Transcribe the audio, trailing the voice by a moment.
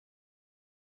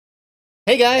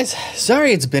Hey guys,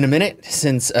 sorry it's been a minute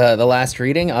since the last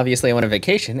reading. Obviously I went on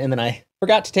vacation and then I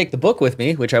forgot to take the book with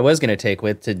me, which I was going to take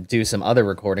with to do some other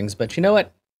recordings, but you know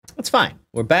what? It's fine.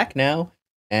 We're back now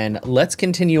and let's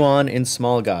continue on in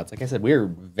Small Gods. Like I said, we're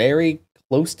very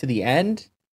close to the end.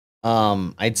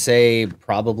 I'd say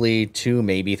probably 2,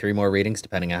 maybe 3 more readings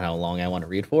depending on how long I want to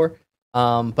read for.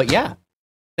 But yeah,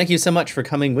 thank you so much for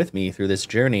coming with me through this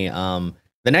journey. The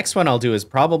next one I'll do is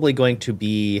probably going to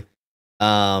be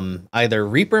either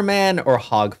Reaper Man or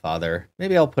Hogfather.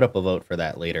 Maybe I'll put up a vote for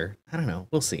that later. I don't know.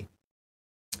 We'll see.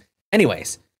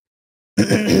 Anyways.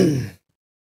 The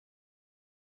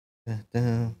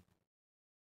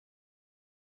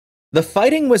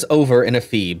fighting was over in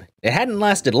Ephebe. It hadn't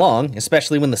lasted long,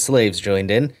 especially when the slaves joined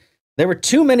in. There were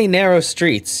too many narrow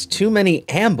streets, too many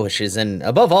ambushes, and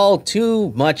above all,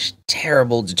 too much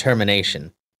terrible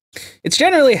determination. It's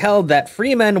generally held that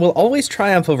free men will always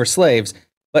triumph over slaves,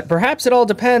 but perhaps it all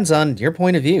depends on your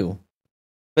point of view.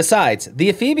 Besides, the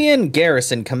Ephebian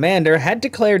garrison commander had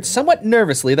declared somewhat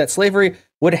nervously that slavery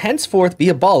would henceforth be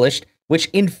abolished, which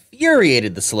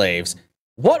infuriated the slaves.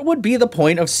 What would be the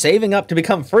point of saving up to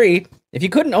become free if you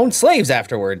couldn't own slaves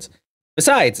afterwards?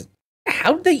 Besides,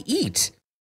 how'd they eat?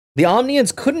 The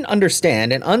Omnians couldn't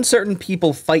understand, and uncertain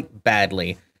people fight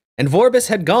badly, and Vorbis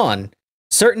had gone.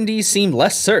 Certainty seemed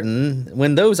less certain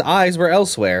when those eyes were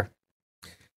elsewhere.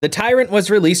 The tyrant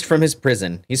was released from his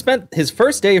prison. He spent his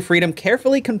first day of freedom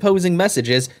carefully composing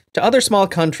messages to other small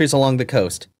countries along the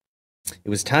coast. It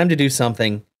was time to do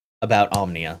something about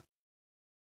Omnia.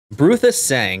 Bruthus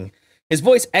sang. His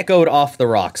voice echoed off the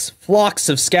rocks. Flocks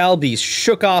of scalbees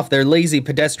shook off their lazy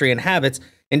pedestrian habits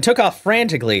and took off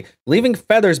frantically, leaving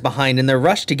feathers behind in their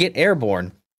rush to get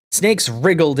airborne. Snakes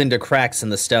wriggled into cracks in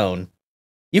the stone.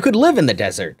 You could live in the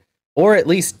desert, or at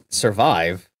least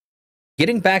survive.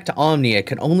 Getting back to Omnia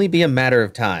could only be a matter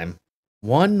of time.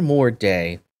 One more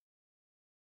day.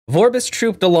 Vorbis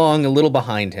trooped along a little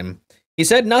behind him. He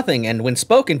said nothing, and when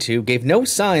spoken to, gave no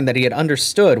sign that he had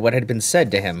understood what had been said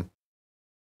to him.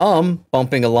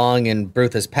 Bumping along in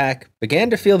Bruthus' pack, began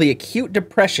to feel the acute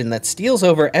depression that steals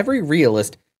over every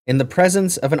realist in the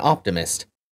presence of an optimist.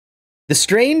 The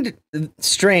strained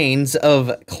strains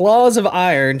of claws of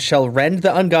iron shall rend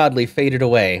the ungodly faded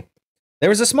away. There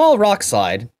was a small rock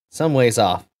slide, some ways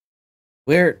off.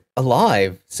 We're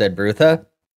alive, said Brutha.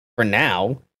 For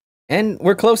now. And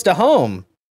we're close to home.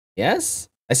 Yes?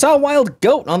 I saw a wild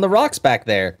goat on the rocks back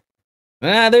there.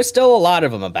 There's still a lot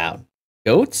of them about.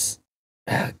 Goats?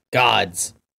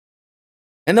 Gods.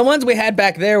 And the ones we had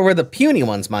back there were the puny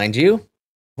ones, mind you.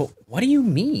 What do you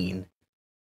mean?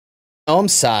 Ohm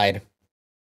sighed.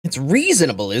 It's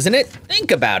reasonable, isn't it?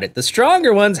 Think about it. The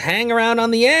stronger ones hang around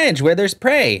on the edge where there's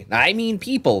prey. I mean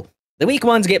people. The weak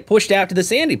ones get pushed out to the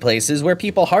sandy places where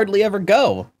people hardly ever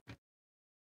go.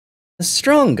 The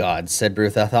strong gods, said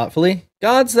Brutha thoughtfully.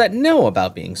 Gods that know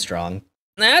about being strong.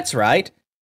 That's right.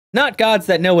 Not gods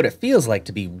that know what it feels like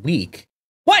to be weak.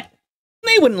 What?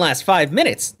 They wouldn't last 5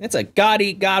 minutes. It's a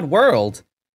god-eat-god world.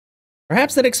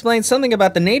 Perhaps that explains something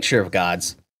about the nature of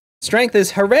gods. Strength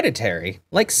is hereditary,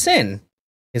 like sin.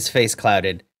 His face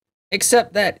clouded.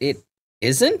 Except that it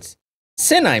isn't?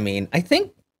 Sin, I mean. I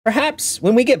think perhaps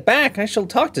when we get back, I shall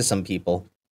talk to some people.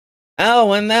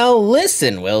 Oh, and they'll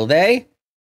listen, will they?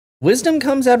 Wisdom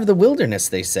comes out of the wilderness,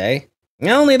 they say.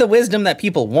 Only the wisdom that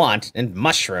people want, and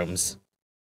mushrooms.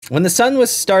 When the sun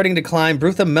was starting to climb,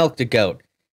 Brutha milked a goat.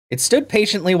 It stood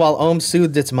patiently while Ohm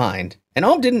soothed its mind, and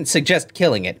Ohm didn't suggest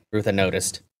killing it, Brutha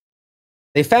noticed.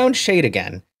 They found shade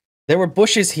again. There were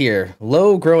bushes here,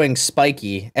 low-growing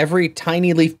spiky, every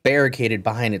tiny leaf barricaded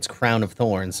behind its crown of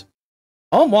thorns.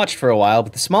 Ohm watched for a while,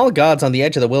 but the small gods on the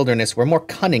edge of the wilderness were more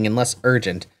cunning and less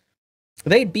urgent.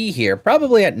 They'd be here,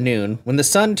 probably at noon, when the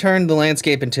sun turned the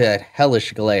landscape into a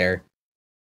hellish glare.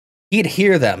 He'd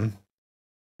hear them.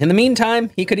 In the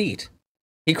meantime, he could eat.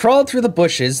 He crawled through the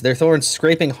bushes, their thorns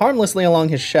scraping harmlessly along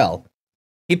his shell.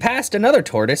 He passed another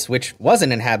tortoise, which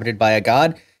wasn't inhabited by a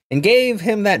god, and gave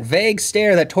him that vague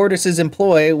stare that tortoises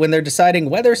employ when they're deciding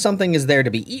whether something is there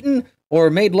to be eaten or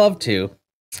made love to,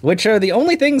 which are the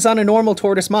only things on a normal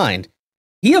tortoise mind.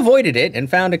 He avoided it and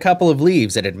found a couple of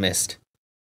leaves it had missed.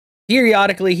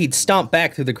 Periodically, he'd stomp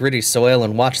back through the gritty soil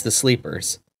and watch the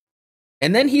sleepers.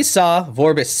 And then he saw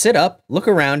Vorbis sit up, look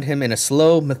around him in a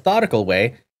slow, methodical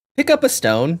way, pick up a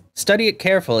stone, study it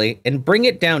carefully, and bring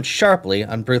it down sharply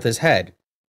on Brutha's head.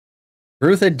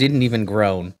 Brutha didn't even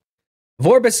groan.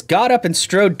 Vorbis got up and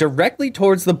strode directly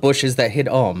towards the bushes that hid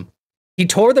Ohm. He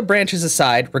tore the branches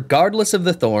aside, regardless of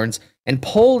the thorns, and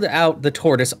pulled out the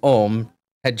tortoise Ohm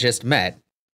had just met.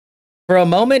 For a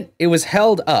moment, it was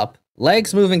held up,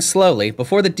 legs moving slowly,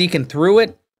 before the deacon threw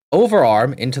it,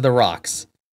 overarm into the rocks.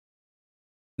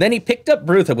 Then he picked up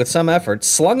Brutha with some effort,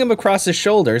 slung him across his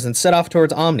shoulders, and set off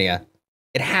towards Omnia.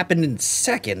 It happened in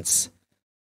seconds.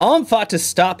 Alm fought to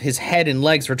stop his head and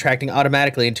legs retracting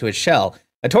automatically into his shell,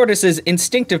 a tortoise's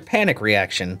instinctive panic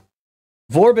reaction.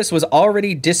 Vorbis was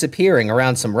already disappearing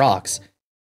around some rocks.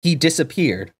 He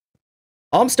disappeared.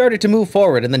 Alm started to move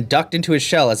forward and then ducked into his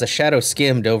shell as a shadow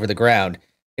skimmed over the ground.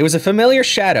 It was a familiar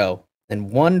shadow,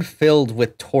 and one filled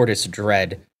with tortoise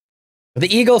dread.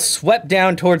 The eagle swept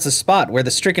down towards the spot where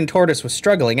the stricken tortoise was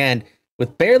struggling and,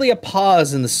 with barely a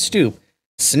pause in the stoop,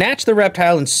 snatched the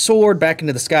reptile and soared back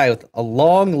into the sky with a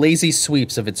long, lazy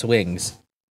sweeps of its wings.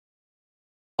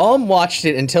 Alm watched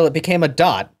it until it became a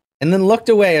dot, and then looked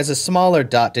away as a smaller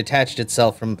dot detached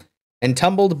itself from and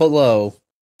tumbled below,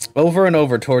 over and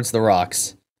over towards the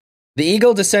rocks. The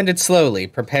eagle descended slowly,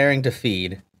 preparing to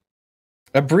feed.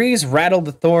 A breeze rattled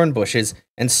the thorn bushes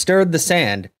and stirred the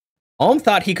sand. Alm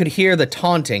thought he could hear the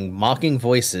taunting, mocking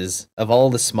voices of all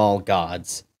the small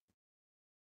gods.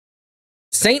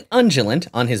 Saint Undulant,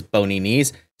 on his bony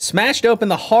knees, smashed open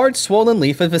the hard, swollen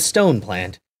leaf of a stone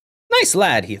plant. Nice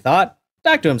lad, he thought.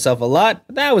 Talked to himself a lot,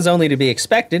 but that was only to be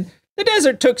expected. The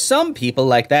desert took some people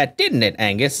like that, didn't it,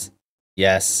 Angus?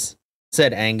 Yes,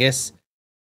 said Angus.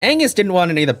 Angus didn't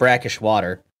want any of the brackish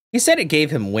water. He said it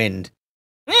gave him wind.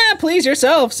 Please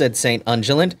yourself, said Saint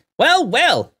Undulant.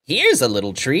 Well, here's a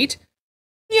little treat.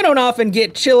 You don't often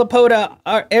get Chilopoda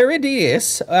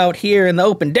irideus out here in the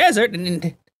open desert,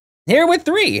 and here with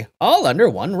 3, all under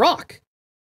one rock.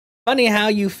 Funny how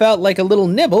you felt like a little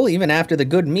nibble even after the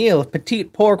good meal.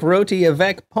 Petite pork rôti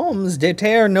avec pommes de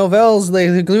terre, nouvelles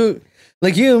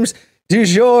légumes du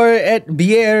jour et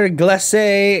bière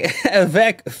glacée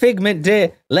avec figment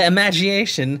de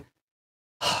l'imagination.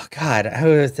 Oh, God,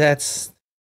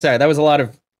 sorry, that was a lot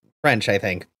of French, I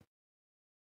think.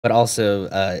 But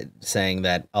also saying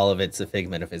that all of it's a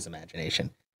figment of his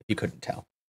imagination, if you couldn't tell.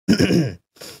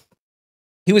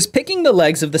 He was picking the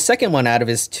legs of the second one out of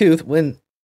his tooth when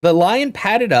the lion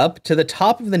padded up to the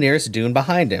top of the nearest dune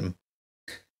behind him.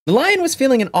 The lion was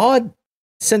feeling an odd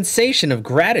sensation of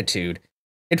gratitude.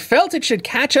 It felt it should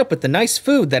catch up with the nice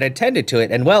food that had tended to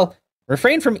it and, well,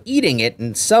 refrain from eating it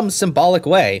in some symbolic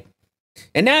way.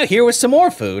 And now here was some more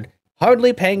food,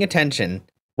 hardly paying attention.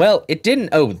 Well, it didn't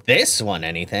owe this one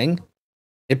anything.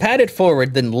 It padded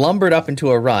forward, then lumbered up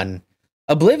into a run.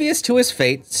 Oblivious to his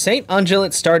fate, Saint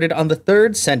Undulant started on the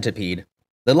 3rd centipede.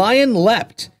 The lion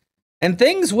leapt, and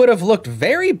things would have looked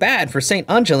very bad for Saint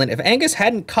Undulant if Angus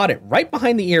hadn't caught it right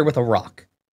behind the ear with a rock.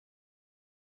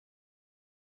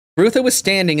 Brutha was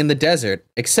standing in the desert,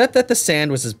 except that the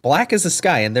sand was as black as the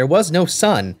sky and there was no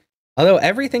sun, although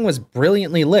everything was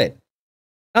brilliantly lit.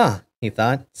 Ah, he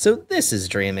thought, so this is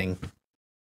dreaming.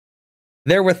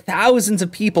 There were thousands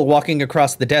of people walking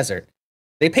across the desert.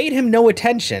 They paid him no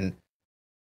attention.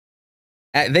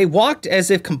 They walked as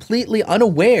if completely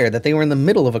unaware that they were in the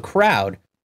middle of a crowd.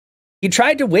 He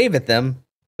tried to wave at them,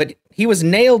 but he was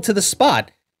nailed to the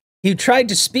spot. He tried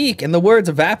to speak, and the words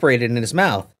evaporated in his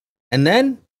mouth. And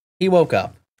then he woke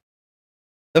up.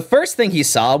 The first thing he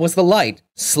saw was the light,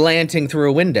 slanting through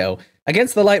a window.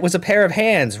 Against the light was a pair of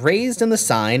hands raised in the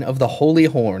sign of the Holy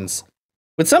Horns.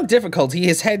 With some difficulty,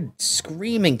 his head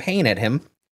screaming pain at him,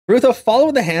 Brutha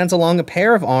followed the hands along a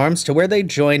pair of arms to where they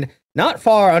joined not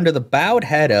far under the bowed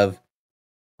head of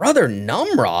Brother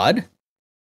Numrod.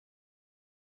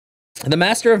 The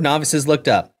Master of Novices looked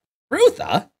up.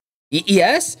 Brutha?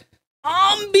 Yes?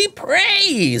 Be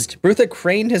praised! Brutha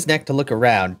craned his neck to look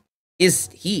around. Is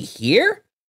he here?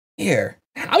 Here.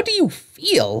 How do you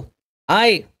feel?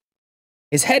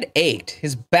 His head ached.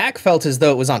 His back felt as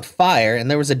though it was on fire,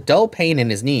 and there was a dull pain in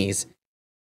his knees.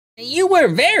 You were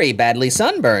very badly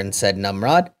sunburned, said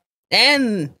Numrod.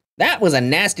 And that was a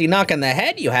nasty knock on the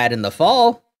head you had in the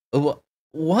fall.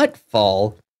 What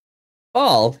fall?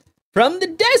 Fall? From the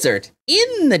desert.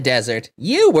 In the desert.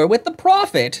 You were with the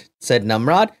prophet, said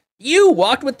Numrod. You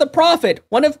walked with the prophet,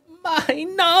 one of my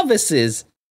novices.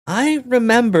 I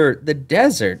remember the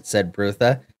desert, said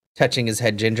Brutha, touching his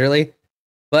head gingerly.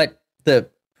 But the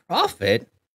prophet?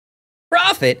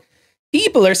 Prophet?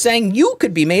 People are saying you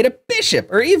could be made a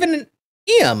bishop, or even an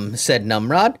eum, said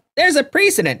Numrod. There's a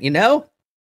precedent, you know.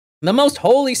 The most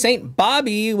holy Saint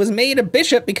Bobby was made a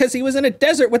bishop because he was in a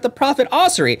desert with the prophet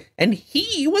Ossory, and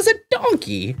he was a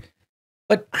donkey.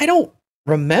 But I don't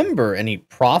remember any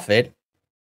prophet.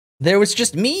 There was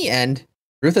just me and...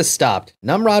 Brutha stopped.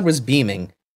 Numrod was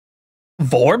beaming.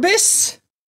 Vorbis?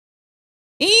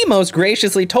 He most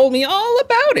graciously told me all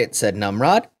about it, said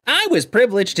Numrod. I was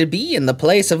privileged to be in the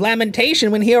place of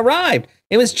lamentation when he arrived.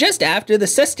 It was just after the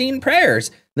Sistine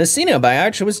prayers. The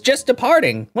Cenobite was just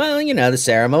departing. Well, you know the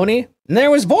ceremony. And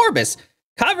there was Vorbis,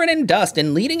 covered in dust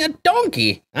and leading a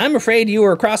donkey. I'm afraid you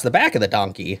were across the back of the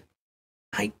donkey.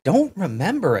 I don't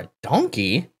remember a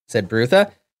donkey, said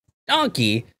Brutha.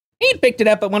 Donkey? He'd picked it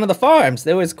up at one of the farms.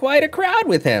 There was quite a crowd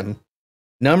with him.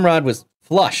 Numrod was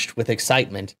flushed with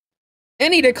excitement.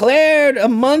 And he declared a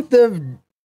month of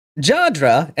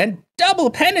Jadra and double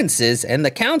penances, and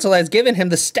the council has given him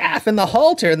the staff and the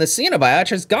halter, and the Cenobite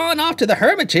has gone off to the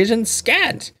hermitage in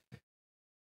Scant.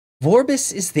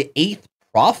 Vorbis is the 8th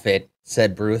prophet,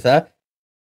 said Brutha.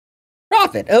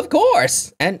 Prophet, of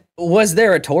course. And was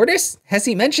there a tortoise? Has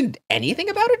he mentioned anything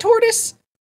about a tortoise?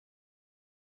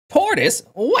 Tortoise?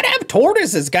 What have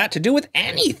tortoises got to do with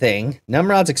anything?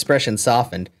 Numrod's expression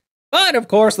softened. But, of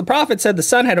course, the prophet said the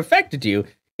sun had affected you.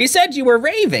 He said you were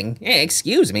raving,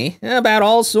 excuse me, about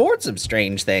all sorts of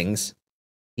strange things.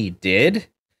 He did?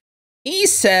 He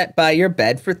sat by your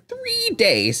bed for 3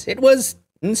 days. It was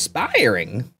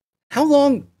inspiring. How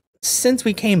long since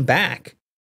we came back?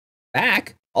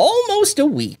 Back? Almost a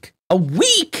week. A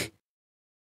week?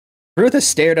 Brutha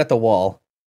stared at the wall.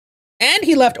 And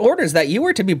he left orders that you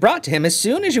were to be brought to him as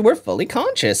soon as you were fully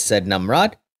conscious, said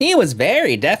Numrod. He was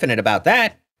very definite about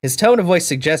that. His tone of voice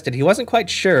suggested he wasn't quite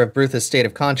sure of Brutha's state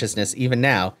of consciousness even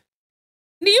now.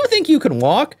 Do you think you can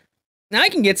walk? I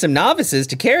can get some novices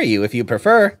to carry you if you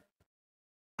prefer.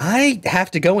 I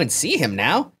have to go and see him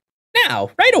now.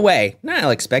 Now, right away. I'll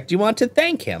expect you want to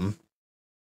thank him.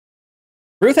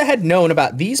 Brutha had known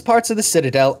about these parts of the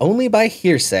citadel only by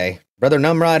hearsay. Brother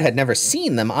Numrod had never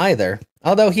seen them either.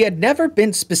 Although he had never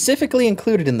been specifically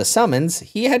included in the summons,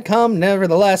 he had come,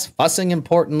 nevertheless, fussing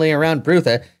importantly around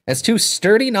Brutha as 2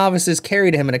 sturdy novices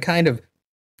carried him in a kind of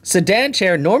sedan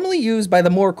chair normally used by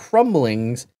the more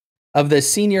crumblings of the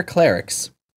senior clerics.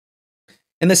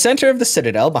 In the center of the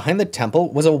citadel, behind the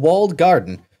temple, was a walled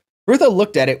garden. Brutha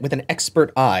looked at it with an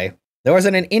expert eye. There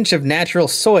wasn't an inch of natural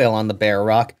soil on the bare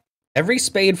rock. Every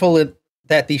spadeful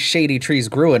that these shady trees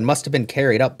grew in must have been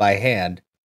carried up by hand.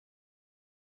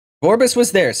 Vorbis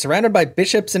was there, surrounded by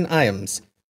bishops and iams.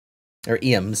 Or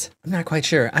eams. I'm not quite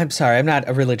sure. I'm sorry, I'm not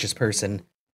a religious person.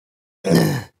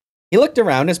 He looked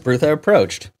around as Brutha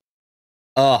approached.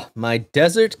 Oh, my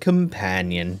desert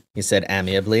companion, he said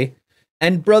amiably.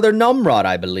 And Brother Numrod,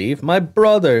 I believe. My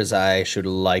brothers, I should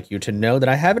like you to know that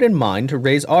I have it in mind to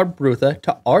raise our Brutha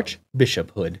to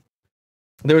archbishophood.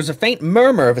 There was a faint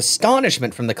murmur of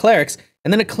astonishment from the clerics,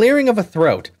 and then a clearing of a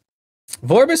throat.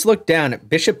 Vorbis looked down at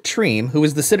Bishop Treem, who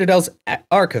was the Citadel's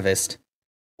archivist.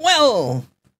 Well,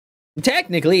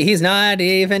 technically, he's not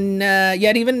even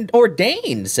yet even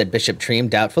ordained, said Bishop Treem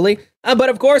doubtfully. But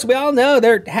of course, we all know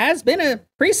there has been a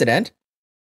precedent.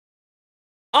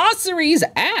 Ossuary's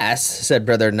ass, said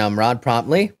Brother Numrod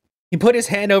promptly. He put his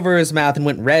hand over his mouth and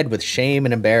went red with shame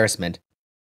and embarrassment.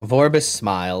 Vorbis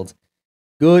smiled.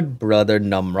 Good Brother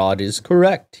Numrod is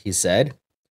correct, he said.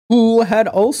 Who had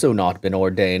also not been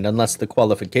ordained unless the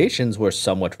qualifications were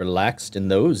somewhat relaxed in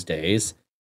those days.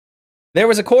 There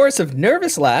was a chorus of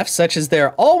nervous laughs, such as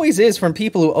there always is from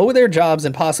people who owe their jobs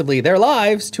and possibly their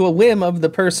lives to a whim of the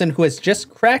person who has just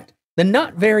cracked the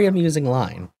not very amusing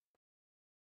line.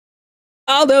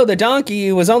 Although the donkey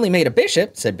was only made a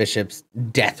bishop, said Bishop's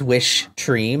Deathwish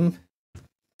Treem,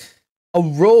 a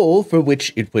role for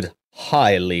which it would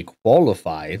highly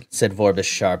qualified, said Vorbis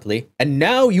sharply, and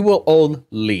now you will all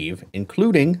leave,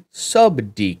 including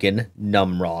Subdeacon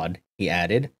Numrod, he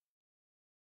added.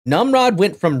 Numrod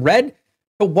went from red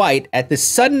to white at this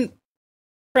sudden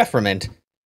preferment,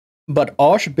 but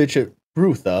Archbishop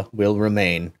Brutha will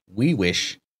remain. We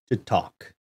wish to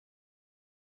talk.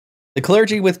 The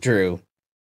clergy withdrew.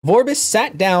 Vorbis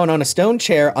sat down on a stone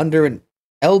chair under an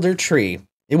elder tree.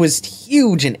 It was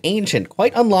huge and ancient,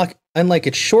 quite unlike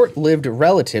its short-lived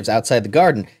relatives outside the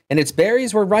garden, and its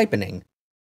berries were ripening.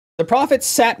 The prophet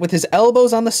sat with his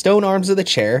elbows on the stone arms of the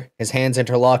chair, his hands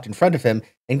interlocked in front of him,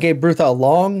 and gave Brutha a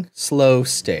long, slow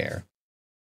stare.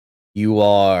 You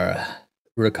are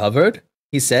recovered?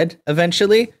 He said,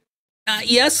 eventually.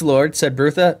 Yes, Lord, said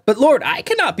Brutha. But Lord, I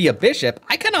cannot be a bishop.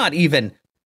 I cannot even...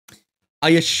 I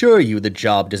assure you the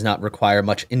job does not require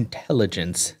much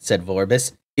intelligence, said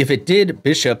Vorbis. If it did,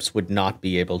 bishops would not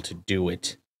be able to do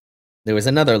it. There was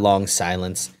another long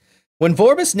silence. When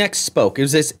Vorbis next spoke, it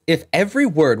was as if every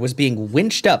word was being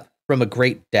winched up from a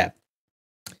great depth.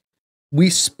 We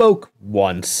spoke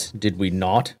once, did we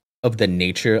not, of the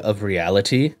nature of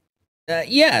reality?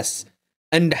 Yes,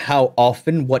 and how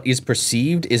often what is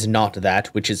perceived is not that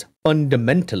which is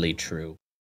fundamentally true.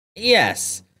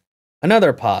 Yes.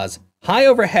 Another pause. High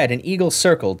overhead, an eagle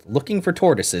circled, looking for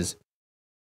tortoises.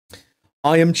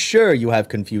 I am sure you have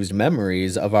confused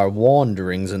memories of our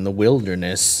wanderings in the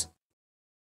wilderness.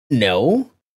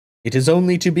 No, it is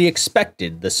only to be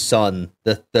expected, the sun,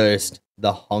 the thirst,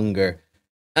 the hunger.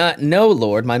 No,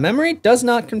 Lord, my memory does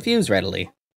not confuse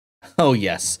readily. Oh,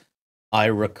 yes, I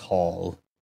recall.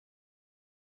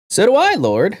 So do I,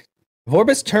 Lord.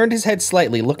 Vorbis turned his head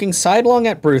slightly, looking sidelong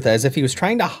at Brutha as if he was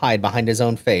trying to hide behind his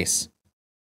own face.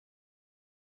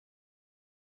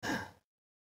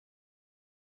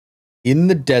 In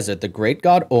the desert, the great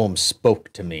god Om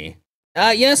spoke to me.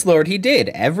 Yes, Lord, he did,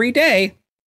 every day.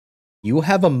 You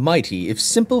have a mighty, if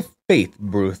simple faith,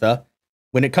 Brutha.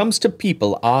 When it comes to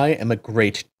people, I am a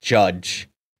great judge.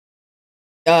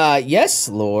 Yes,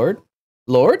 Lord.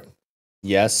 Lord?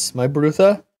 Yes, my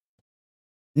Brutha?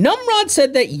 Numrod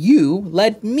said that you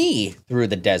led me through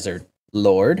the desert,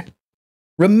 Lord.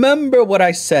 Remember what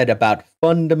I said about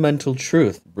fundamental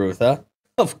truth, Brutha.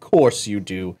 Of course you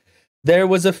do. There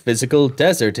was a physical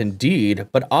desert indeed,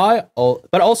 but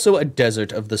also a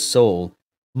desert of the soul.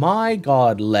 My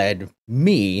God led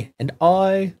me, and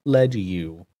I led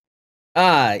you.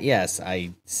 Yes,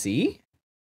 I see.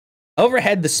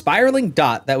 Overhead, the spiraling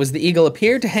dot that was the eagle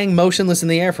appeared to hang motionless in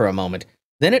the air for a moment.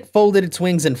 Then it folded its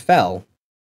wings and fell.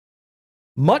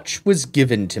 Much was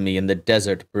given to me in the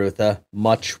desert, Brutha.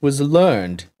 Much was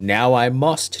learned. Now I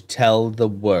must tell the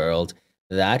world.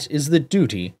 That is the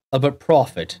duty of a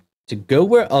prophet, to go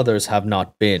where others have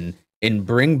not been, and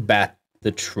bring back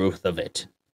the truth of it.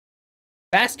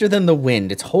 Faster than the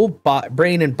wind, its whole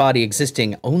brain and body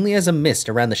existing only as a mist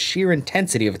around the sheer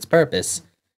intensity of its purpose.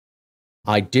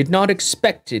 I did not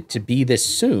expect it to be this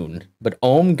soon, but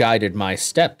Om guided my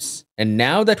steps, and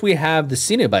now that we have the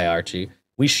Cenobiarchy,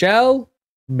 we shall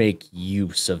make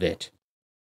use of it.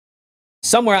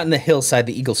 Somewhere out in the hillside,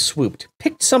 the eagle swooped,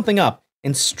 picked something up,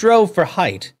 and strove for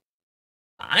height.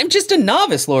 I'm just a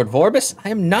novice, Lord Vorbis. I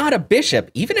am not a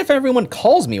bishop, even if everyone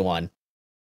calls me one.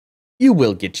 You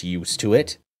will get used to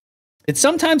it. It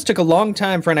sometimes took a long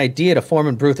time for an idea to form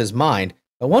in Brutha's mind,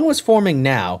 but one was forming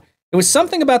now. It was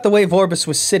something about the way Vorbis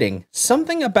was sitting,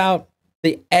 something about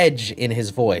the edge in his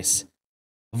voice.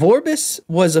 Vorbis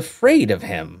was afraid of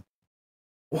him.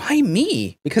 Why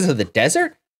me? Because of the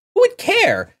desert? Who would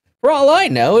care? For all I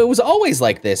know, it was always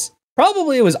like this.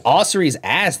 Probably it was Ossury's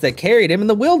ass that carried him in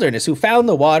the wilderness, who found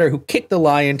the water, who kicked the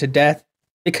lion to death.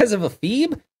 Because of a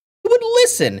Phoebe? Who would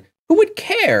listen? Who would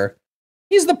care?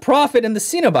 He's the prophet and the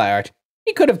Cenobiarch.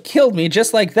 He could have killed me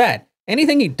just like that.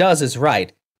 Anything he does is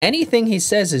right. Anything he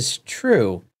says is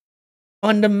true.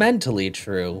 Fundamentally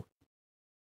true.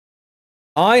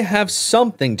 I have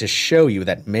something to show you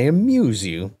that may amuse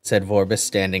you, said Vorbis,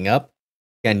 standing up.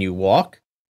 Can you walk?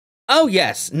 Oh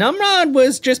yes, Numrod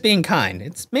was just being kind.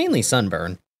 It's mainly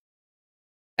sunburn.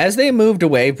 As they moved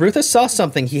away, Brutha saw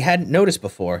something he hadn't noticed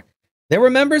before. There were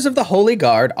members of the Holy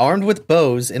Guard armed with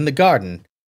bows in the garden.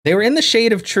 They were in the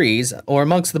shade of trees or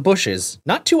amongst the bushes,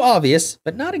 not too obvious,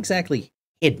 but not exactly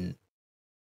hidden.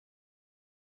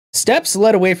 Steps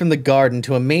led away from the garden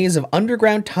to a maze of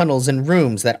underground tunnels and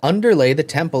rooms that underlay the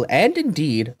temple and,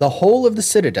 indeed, the whole of the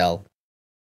citadel.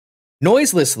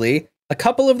 Noiselessly, a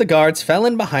couple of the guards fell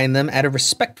in behind them at a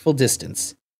respectful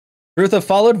distance. Brutha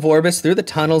followed Vorbis through the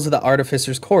tunnels of the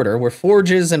Artificer's Quarter, where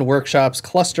forges and workshops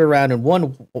cluster around in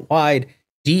one wide,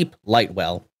 deep light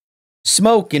well.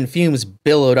 Smoke and fumes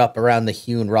billowed up around the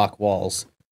hewn rock walls.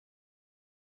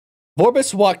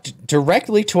 Vorbis walked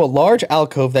directly to a large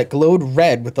alcove that glowed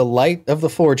red with the light of the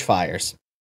forge fires.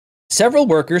 Several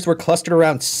workers were clustered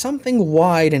around something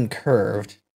wide and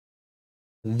curved.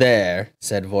 There,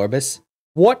 said Vorbis.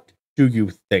 What do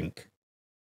you think?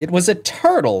 It was a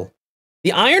turtle.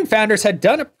 The Iron Founders had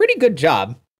done a pretty good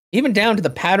job, even down to the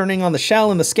patterning on the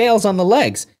shell and the scales on the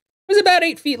legs. It was about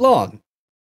 8 feet long.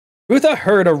 Brutha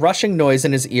heard a rushing noise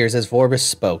in his ears as Vorbis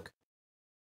spoke.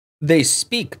 They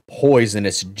speak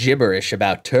poisonous gibberish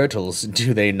about turtles,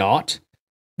 do they not?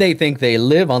 They think they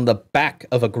live on the back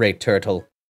of a great turtle.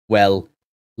 Well,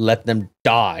 let them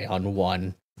die on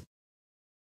one.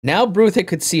 Now Brutha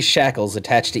could see shackles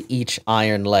attached to each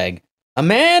iron leg. A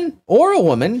man, or a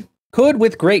woman, could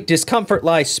with great discomfort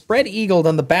lie spread-eagled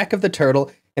on the back of the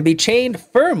turtle and be chained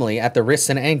firmly at the wrists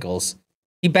and ankles.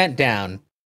 He bent down.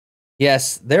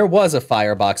 Yes, there was a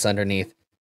firebox underneath.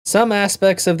 Some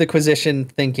aspects of the Quisition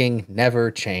thinking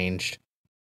never changed.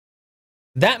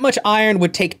 That much iron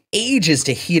would take ages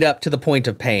to heat up to the point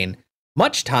of pain.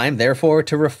 Much time, therefore,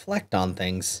 to reflect on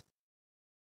things.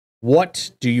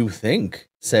 What do you think?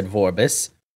 Said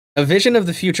Vorbis. A vision of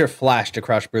the future flashed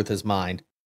across Brutha's mind.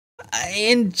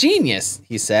 Ingenious,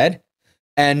 he said.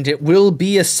 And it will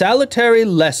be a salutary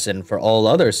lesson for all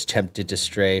others tempted to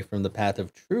stray from the path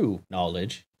of true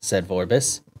knowledge, said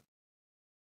Vorbis.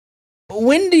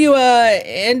 When do you,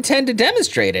 intend to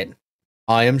demonstrate it?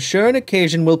 I am sure an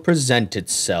occasion will present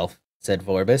itself, said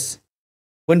Vorbis.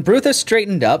 When Brutha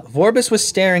straightened up, Vorbis was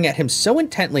staring at him so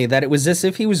intently that it was as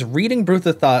if he was reading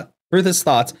Brutha's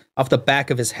thoughts off the back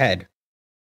of his head.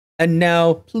 And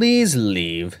now, please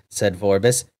leave, said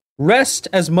Vorbis. Rest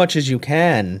as much as you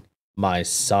can, my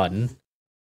son.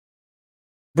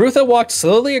 Brutha walked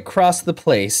slowly across the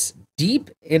place, deep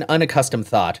in unaccustomed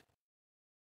thought.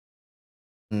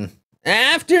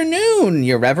 Afternoon,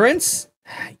 your reverence.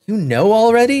 You know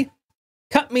already?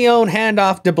 Cut me own hand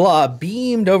off de Blois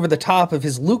beamed over the top of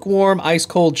his lukewarm,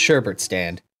 ice-cold sherbet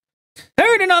stand.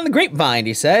 Heard it on the grapevine,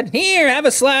 he said. Here, have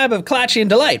a slab of Clatchian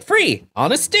delight, free,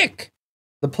 on a stick.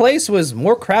 The place was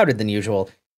more crowded than usual.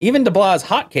 Even de Blois'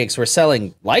 hotcakes were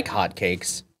selling like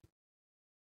hotcakes.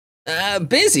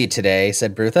 Busy today,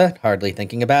 said Brutha, hardly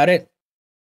thinking about it.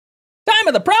 Time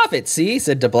of the prophet, see,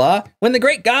 said de Blois, when the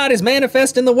great God is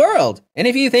manifest in the world. And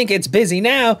if you think it's busy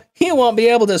now, you won't be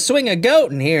able to swing a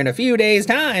goat in here in a few days'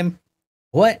 time.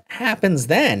 What happens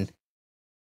then?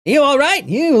 You all right?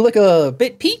 You look a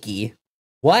bit peaky.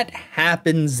 What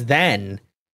happens then?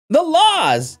 The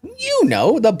laws! You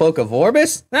know, the Book of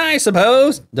Vorbis, I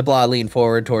suppose. De Blois leaned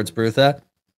forward towards Brutha.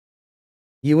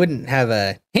 You wouldn't have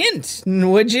a hint,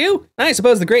 would you? I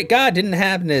suppose the great God didn't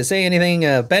happen to say anything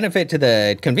of benefit to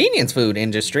the convenience food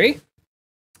industry.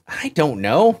 I don't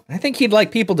know. I think he'd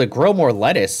like people to grow more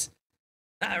lettuce.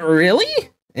 Really?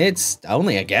 It's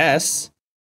only a guess.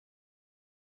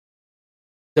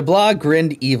 De Blois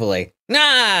grinned evilly.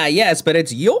 Ah, yes, but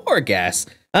it's your guess.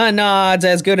 A nod's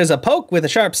as good as a poke with a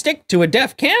sharp stick to a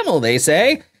deaf camel, they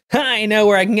say. I know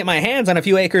where I can get my hands on a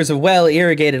few acres of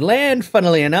well-irrigated land,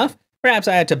 funnily enough. Perhaps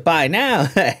I had to buy now,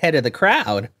 ahead of the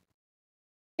crowd.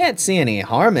 Can't see any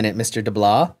harm in it, Mr. de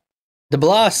Blois. De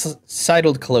Blois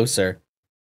sidled closer.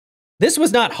 This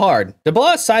was not hard. De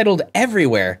Blois sidled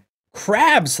everywhere.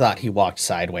 Crabs thought he walked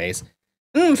sideways.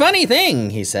 Funny thing,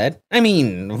 he said. I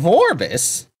mean,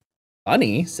 Vorbis.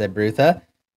 Funny, said Brutha.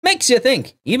 Makes you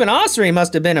think. Even Ossory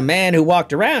must have been a man who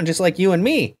walked around just like you and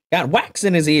me. Got wax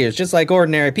in his ears just like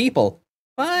ordinary people.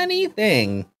 Funny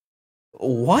thing.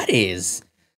 What is?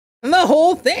 The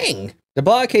whole thing. De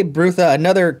Blois gave Brutha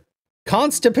another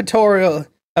constipatorial...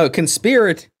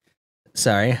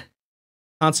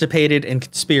 Constipated and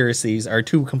conspiracies are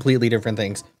two completely different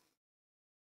things.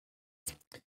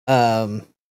 And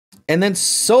then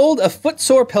sold a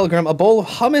footsore pilgrim a bowl of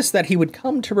hummus that he would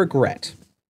come to regret.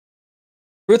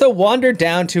 Brutha wandered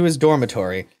down to his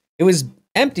dormitory. It was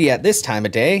empty at this time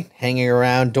of day, hanging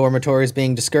around dormitories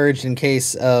being discouraged in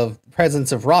case of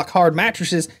presence of rock-hard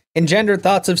mattresses engendered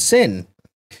thoughts of sin.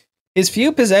 His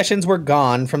few possessions were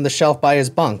gone from the shelf by his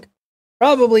bunk.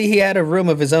 Probably he had a room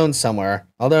of his own somewhere,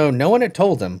 although no one had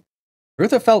told him.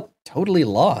 Brutha felt totally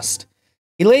lost.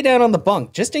 He lay down on the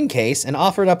bunk just in case and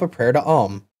offered up a prayer to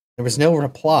Om. There was no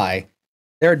reply.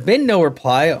 There had been no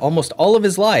reply almost all of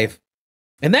his life.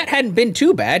 And that hadn't been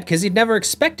too bad, because he'd never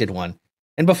expected one.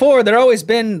 And before, there'd always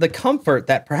been the comfort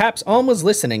that perhaps Om was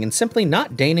listening and simply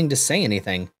not deigning to say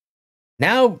anything.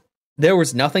 Now, there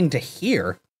was nothing to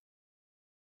hear.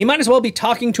 He might as well be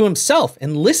talking to himself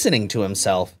and listening to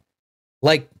himself.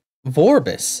 Like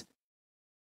Vorbis.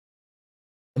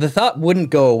 The thought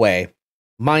wouldn't go away.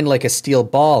 Mind like a steel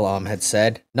ball, Om had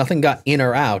said. Nothing got in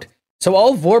or out. So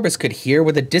all Vorbis could hear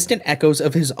were the distant echoes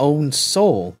of his own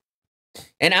soul.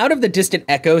 And out of the distant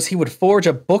echoes, he would forge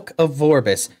a book of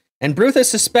Vorbis, and Brutha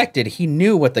suspected he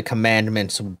knew what the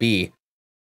commandments would be.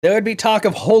 There would be talk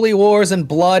of holy wars and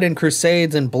blood and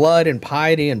crusades and blood and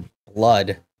piety and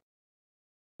blood.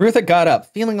 Brutha got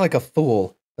up, feeling like a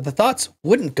fool, but the thoughts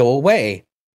wouldn't go away.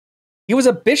 He was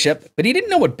a bishop, but he didn't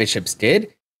know what bishops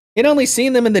did. He'd only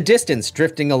seen them in the distance,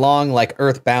 drifting along like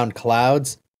earthbound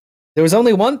clouds. There was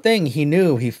only one thing he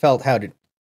knew he felt how to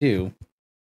do.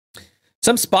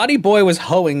 Some spotty boy was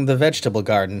hoeing the vegetable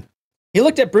garden. He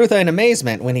looked at Brutha in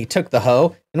amazement when he took the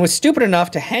hoe, and was stupid enough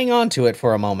to hang on to it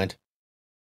for a moment.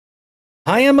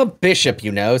 I am a bishop,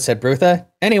 you know, said Brutha.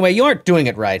 Anyway, you aren't doing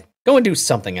it right. Go and do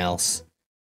something else.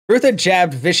 Brutha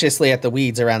jabbed viciously at the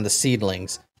weeds around the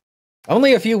seedlings.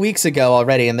 Only a few weeks ago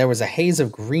already, and there was a haze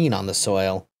of green on the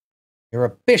soil. You're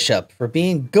a bishop for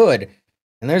being good,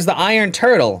 and there's the iron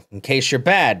turtle, in case you're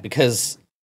bad, because...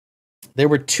 There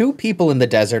were two people in the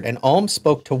desert, and Om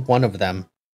spoke to one of them.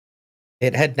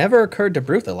 It had never occurred to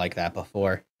Brutha like that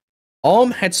before.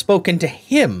 Om had spoken to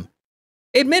him.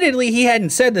 Admittedly, he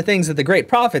hadn't said the things that the great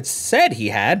prophets said he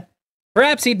had.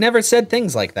 Perhaps he'd never said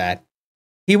things like that.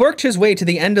 He worked his way to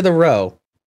the end of the row.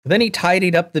 Then he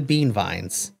tidied up the bean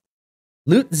vines.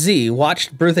 Lut Z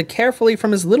watched Bertha carefully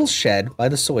from his little shed by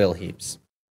the soil heaps.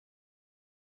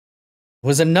 It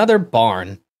was another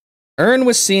barn. Ern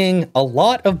was seeing a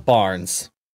lot of barns.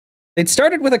 They'd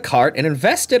started with a cart and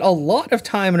invested a lot of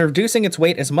time in reducing its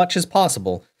weight as much as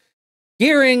possible.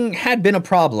 Gearing had been a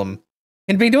problem.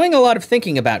 He'd been doing a lot of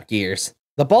thinking about gears.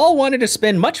 The ball wanted to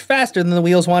spin much faster than the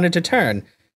wheels wanted to turn.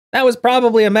 That was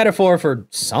probably a metaphor for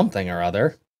something or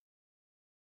other.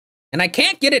 And I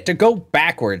can't get it to go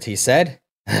backwards, he said.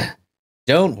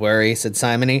 Don't worry, said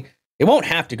Simony. It won't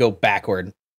have to go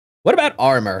backward. What about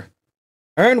armor?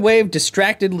 Ern waved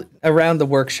distracted around the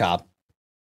workshop.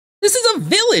 This is a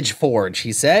village forge,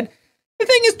 he said. The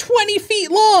thing is 20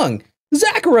 feet long.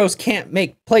 Zakharos can't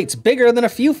make plates bigger than a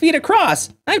few feet across.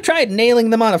 I've tried nailing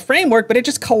them on a framework, but it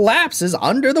just collapses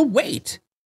under the weight.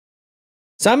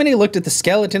 Simony looked at the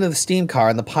skeleton of the steam car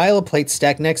and the pile of plates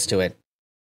stacked next to it.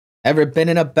 Ever been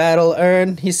in a battle,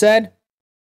 Ern? He said.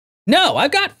 No,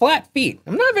 I've got flat feet.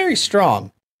 I'm not very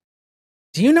strong.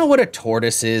 Do you know what a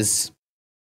tortoise is?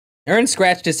 Ern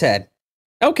scratched his head.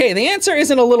 Okay, the answer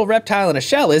isn't a little reptile in a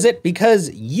shell, is it?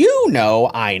 Because you know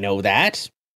I know that.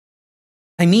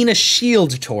 I mean a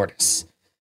shield tortoise.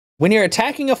 When you're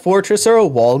attacking a fortress or a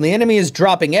wall and the enemy is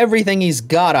dropping everything he's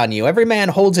got on you, every man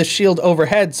holds his shield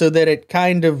overhead so that it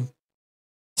kind of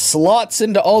slots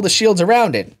into all the shields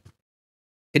around it.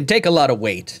 Can take a lot of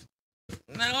weight.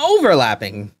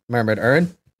 Overlapping, murmured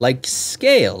Ern. Like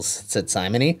scales, said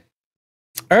Simony.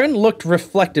 Ern looked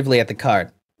reflectively at the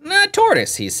cart. A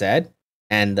tortoise, he said.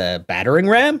 And the battering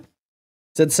ram?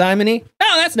 Said Simony.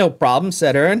 Oh, that's no problem,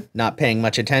 said Ern, not paying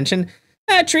much attention.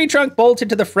 That tree trunk bolted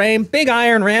to the frame, big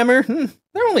iron rammer.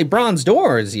 They're only bronze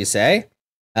doors, you say?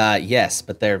 Yes,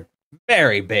 but they're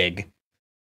very big.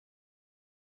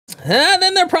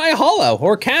 Then they're probably hollow,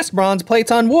 or cast bronze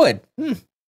plates on wood.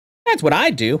 That's what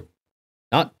I'd do.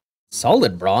 Not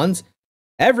solid bronze.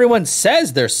 Everyone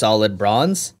says they're solid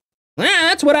bronze.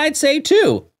 That's what I'd say,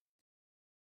 too.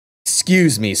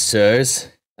 Excuse me, sirs.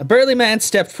 A burly man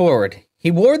stepped forward.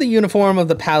 He wore the uniform of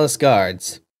the palace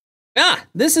guards. Ah,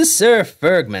 this is Sir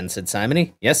Fergman, said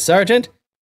Simony. Yes, Sergeant?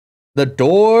 The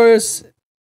doors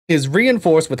is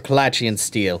reinforced with Kalachian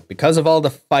steel because of all the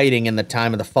fighting in the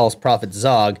time of the false prophet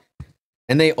Zog,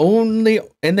 and they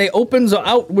opens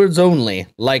outwards only,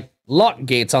 like lock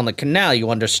gates on the canal, you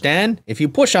understand? If you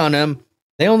push on them,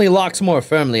 they only locks more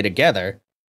firmly together.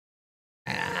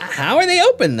 How are they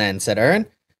open then, said Ern.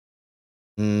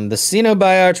 The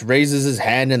Cenobiarch raises his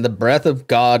hand and the breath of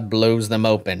God blows them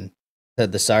open,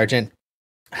 said the sergeant.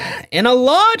 In a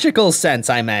logical sense,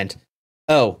 I meant.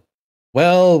 Oh,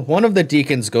 well, one of the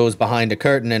deacons goes behind a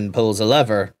curtain and pulls a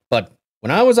lever, but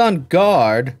when I was on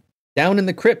guard, down in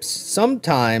the crypts,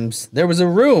 sometimes there was a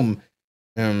room.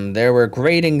 There were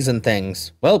gratings and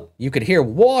things. Well, you could hear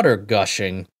water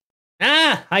gushing.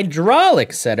 Ah,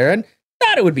 hydraulics, said Ern.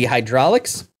 Thought it would be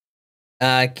hydraulics.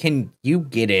 Can you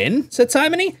get in? Said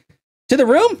Simony. To the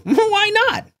room? Why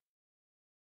not?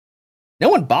 No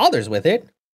one bothers with it.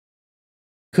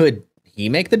 Could he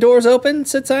make the doors open?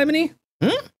 Said Simony.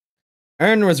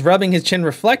 Ern was rubbing his chin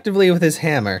reflectively with his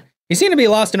hammer. He seemed to be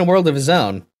lost in a world of his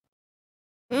own.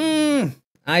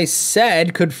 I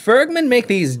said, could Fergman make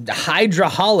these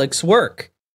hydraulics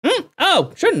work?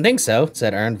 Oh, shouldn't think so,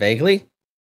 said Ern vaguely.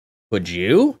 Could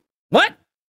you? What?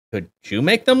 Could you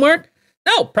make them work?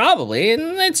 No, probably.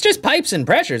 It's just pipes and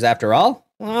pressures, after all.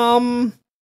 Ern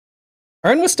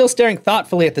was still staring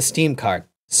thoughtfully at the steam cart.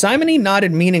 Simony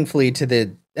nodded meaningfully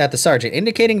at the sergeant,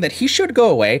 indicating that he should go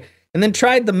away, and then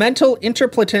tried the mental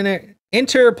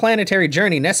interplanetary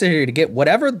journey necessary to get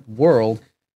whatever world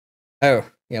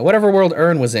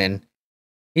Ern was in.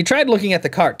 He tried looking at the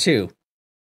cart, too.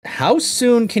 How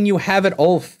soon can you have it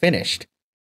all finished?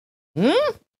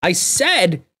 I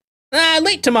said,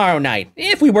 late tomorrow night,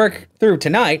 if we work through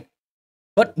tonight.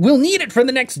 But we'll need it for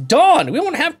the next dawn. We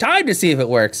won't have time to see if it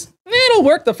works. It'll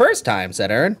work the first time,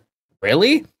 said Ern.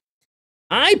 Really?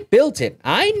 I built it.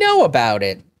 I know about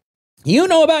it. You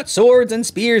know about swords and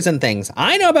spears and things.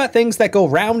 I know about things that go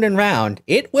round and round.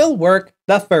 It will work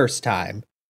the first time.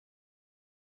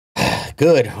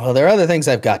 Good. Well, there are other things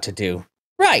I've got to do.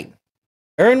 Right.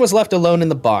 Ern was left alone in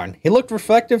the barn. He looked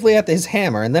reflectively at his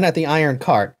hammer and then at the iron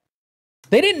cart.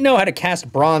 They didn't know how to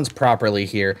cast bronze properly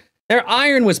here. Their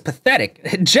iron was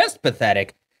pathetic. Just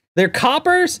pathetic. Their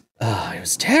coppers? Oh, it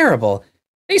was terrible.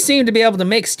 They seemed to be able to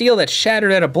make steel that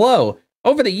shattered at a blow.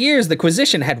 Over the years, the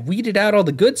Quisition had weeded out all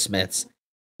the goodsmiths.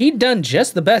 He'd done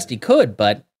just the best he could,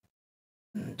 but...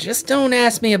 Just don't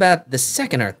ask me about the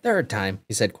second or third time,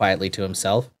 he said quietly to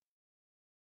himself.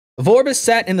 Vorbis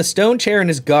sat in the stone chair in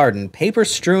his garden, paper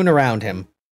strewn around him.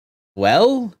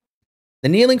 Well? The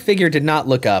kneeling figure did not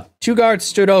look up. 2 guards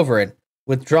stood over it,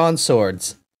 with drawn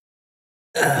swords.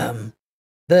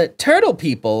 The turtle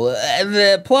people,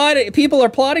 people are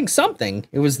plotting something.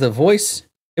 It was a voice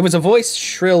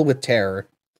shrill with terror.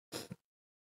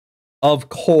 Of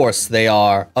course they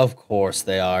are,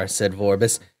 said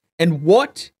Vorbis. And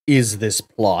what is this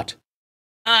plot?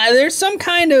 There's some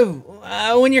kind of,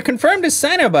 when you're confirmed as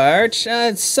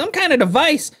Cenobarch, some kind of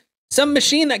device, some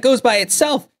machine that goes by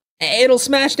itself. It'll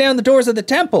smash down the doors of the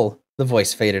temple. The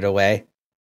voice faded away.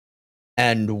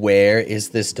 And where is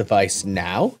this device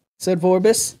now? Said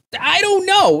Vorbis. I don't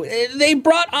know. They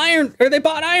bought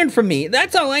iron from me.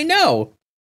 That's all I know.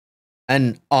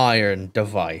 An iron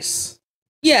device.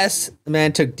 Yes, the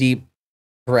man took deep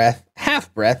breath,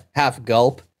 half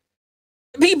gulp.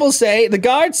 The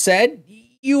guards said,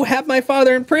 you have my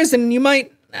father in prison,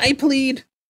 I plead.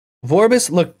 Vorbis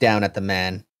looked down at the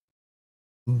man.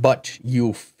 But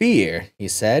you fear, he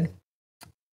said,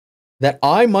 that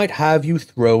I might have you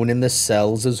thrown in the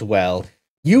cells as well.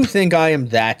 You think I am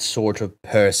that sort of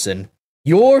person.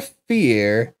 You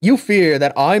fear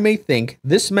that I may think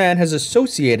this man has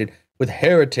associated with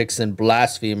heretics and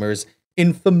blasphemers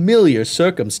in familiar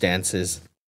circumstances.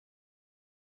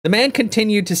 The man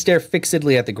continued to stare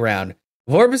fixedly at the ground.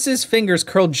 Vorbis's fingers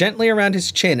curled gently around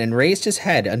his chin and raised his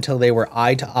head until they were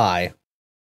eye to eye.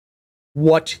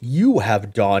 What you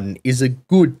have done is a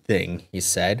good thing, he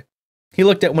said. He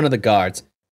looked at one of the guards.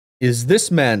 Is this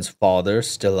man's father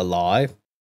still alive?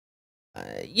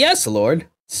 Yes, Lord.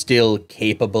 Still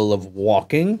capable of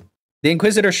walking? The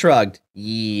Inquisitor shrugged.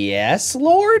 Yes,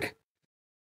 Lord?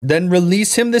 Then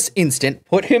release him this instant,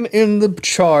 put him in the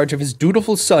charge of his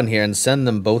dutiful son here, and send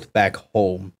them both back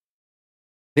home.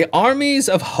 The armies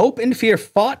of hope and fear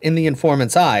fought in the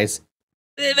informant's eyes.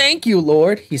 Thank you,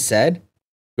 Lord, he said.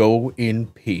 Go in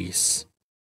peace.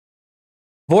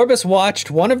 Vorbis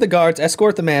watched one of the guards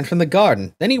escort the man from the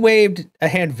garden. Then he waved a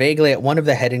hand vaguely at one of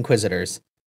the head inquisitors.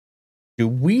 Do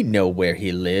we know where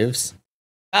he lives?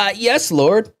 Yes,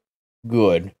 Lord.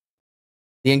 Good.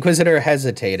 The inquisitor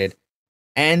hesitated.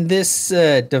 And this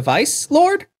device,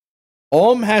 Lord?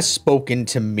 Has spoken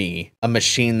to me, a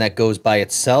machine that goes by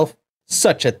itself.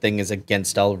 Such a thing is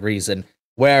against all reason.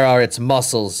 Where are its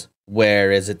muscles?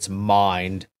 Where is its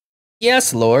mind?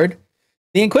 Yes, Lord.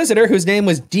 The Inquisitor, whose name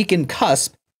was Deacon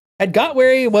Cusp, had got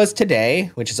where he was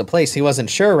today, which is a place he wasn't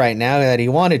sure right now that he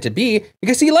wanted to be,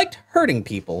 because he liked hurting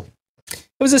people. It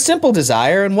was a simple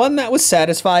desire, and one that was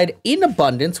satisfied in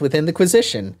abundance within the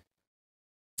Quisition.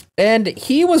 And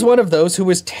he was one of those who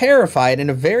was terrified in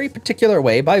a very particular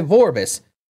way by Vorbis.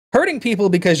 Hurting people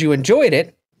because you enjoyed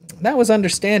it, that was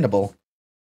understandable.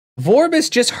 Vorbis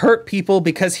just hurt people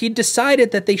because he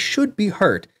decided that they should be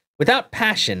hurt, without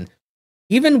passion,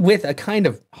 even with a kind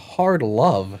of hard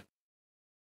love.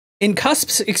 In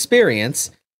Cusp's experience,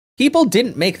 people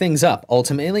didn't make things up,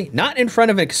 ultimately, not in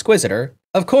front of an Inquisitor.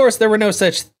 Of course, there were no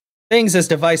such things as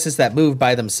devices that moved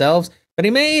by themselves, but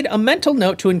he made a mental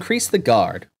note to increase the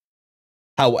guard.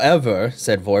 However,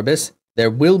 said Vorbis, there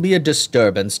will be a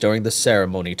disturbance during the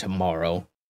ceremony tomorrow.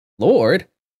 Lord,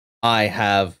 I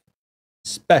have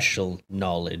special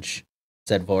knowledge,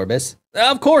 said Vorbis.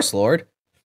 Of course, Lord.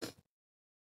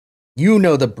 You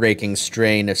know the breaking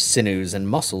strain of sinews and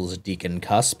muscles, Deacon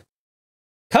Cusp.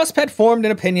 Cusp had formed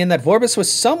an opinion that Vorbis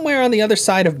was somewhere on the other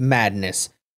side of madness.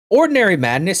 Ordinary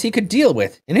madness he could deal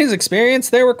with. In his experience,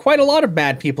 there were quite a lot of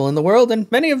mad people in the world, and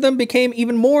many of them became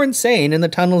even more insane in the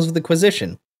tunnels of the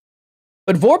Quisition.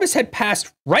 But Vorbis had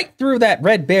passed right through that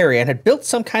red barrier and had built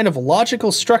some kind of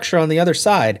logical structure on the other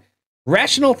side.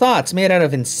 Rational thoughts made out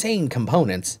of insane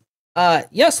components.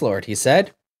 Yes, Lord, he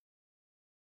said.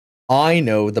 I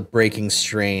know the breaking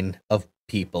strain of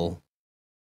people.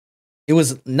 It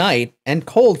was night and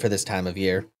cold for this time of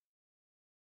year.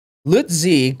 Lutz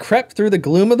crept through the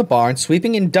gloom of the barn,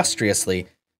 sweeping industriously.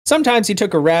 Sometimes he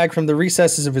took a rag from the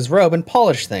recesses of his robe and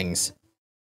polished things.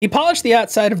 He polished the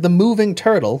outside of the moving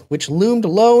turtle, which loomed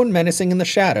low and menacing in the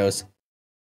shadows.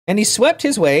 And he swept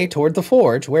his way toward the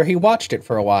forge, where he watched it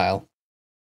for a while.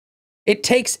 It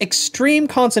takes extreme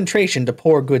concentration to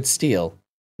pour good steel.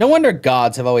 No wonder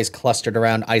gods have always clustered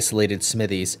around isolated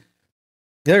smithies.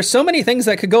 There are so many things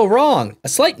that could go wrong. A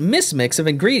slight mismix of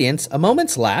ingredients, a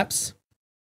moment's lapse.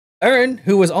 Ern,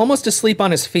 who was almost asleep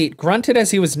on his feet, grunted as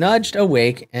he was nudged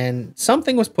awake, and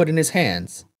something was put in his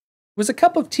hands. It was a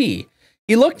cup of tea.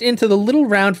 He looked into the little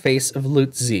round face of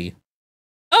Lutz.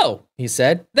 Oh, he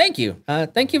said. Thank you.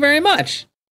 Thank you very much.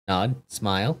 Nod,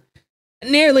 smile.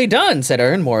 Nearly done, said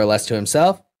Ern, more or less to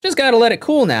himself. Just gotta let it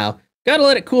cool now. Gotta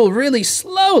let it cool really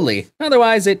slowly.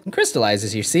 Otherwise it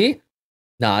crystallizes, you see.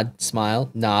 Nod, smile,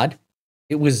 nod.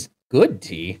 It was good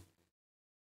tea.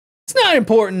 It's not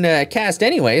important to cast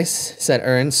anyways, said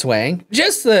Ern, swaying.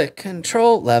 Just the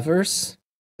control levers.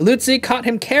 Lutzi caught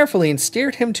him carefully and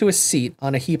steered him to a seat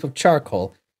on a heap of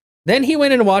charcoal. Then he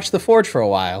went and watched the forge for a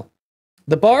while,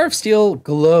 the bar of steel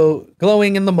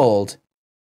glowing in the mold.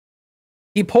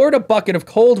 He poured a bucket of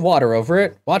cold water over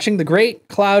it, watching the great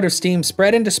cloud of steam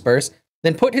spread and disperse,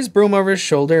 then put his broom over his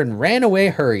shoulder and ran away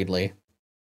hurriedly.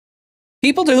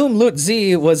 People to whom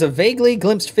Lutzi was a vaguely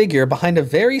glimpsed figure behind a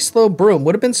very slow broom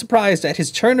would have been surprised at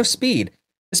his turn of speed,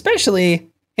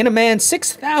 especially in a man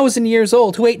 6,000 years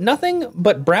old who ate nothing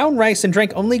but brown rice and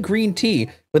drank only green tea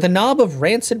with a knob of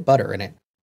rancid butter in it.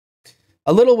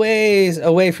 A little ways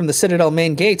away from the Citadel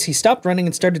main gates, he stopped running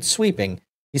and started sweeping.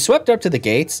 He swept up to the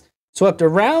gates, swept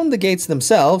around the gates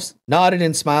themselves, nodded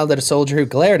and smiled at a soldier who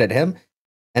glared at him,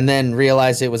 and then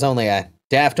realized it was only a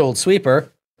daft old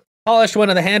sweeper, polished one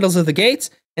of the handles of the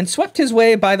gates, and swept his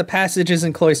way by the passages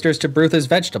and cloisters to Brutha's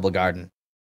vegetable garden.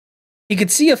 He could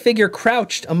see a figure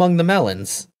crouched among the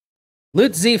melons.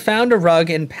 Lutzi found a rug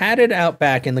and padded out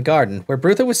back in the garden, where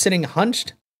Brutha was sitting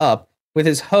hunched up with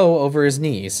his hoe over his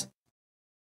knees.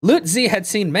 Lutzi had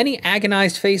seen many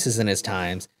agonized faces in his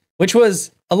times, which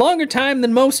was a longer time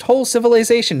than most whole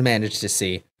civilization managed to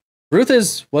see.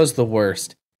 Brutha's was the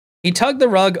worst. He tugged the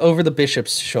rug over the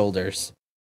bishop's shoulders.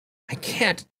 I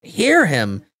can't hear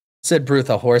him, said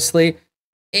Brutha hoarsely.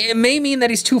 It may mean that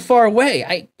he's too far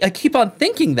away. I keep on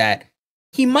thinking that.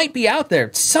 He might be out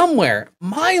there, somewhere,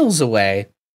 miles away.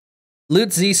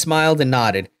 Lutzi smiled and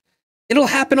nodded. It'll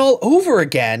happen all over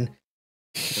again.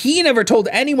 He never told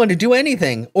anyone to do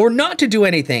anything, or not to do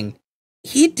anything.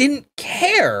 He didn't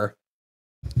care.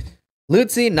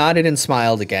 Lutzi nodded and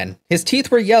smiled again. His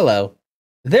teeth were yellow.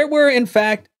 There were, in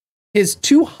fact, his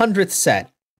 200th set.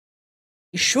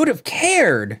 He should have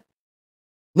cared.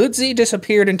 Lutzi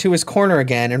disappeared into his corner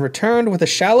again and returned with a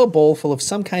shallow bowl full of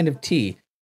some kind of tea.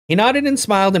 He nodded and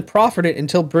smiled and proffered it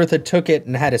until Brutha took it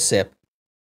and had a sip.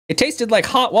 It tasted like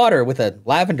hot water with a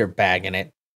lavender bag in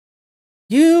it.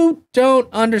 You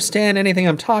don't understand anything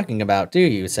I'm talking about, do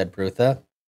you? Said Brutha.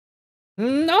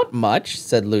 Not much,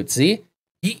 said Lutzi.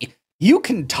 You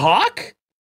can talk?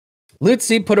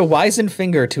 Lutzi put a wizened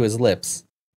finger to his lips.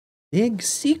 Big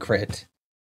secret.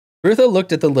 Brutha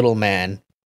looked at the little man.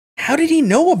 How did he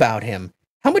know about him?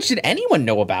 How much did anyone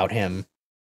know about him?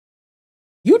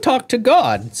 You talk to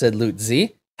God, said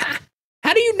Lutzi.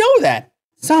 How do you know that?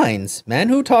 Signs. Men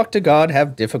who talk to God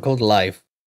have difficult life.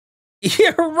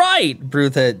 You're right,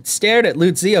 Brutha stared at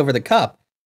Lutzi over the cup.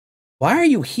 Why are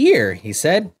you here? He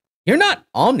said. You're not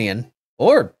Omnian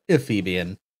or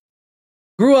Ephebian.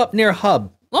 Grew up near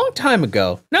Hub, long time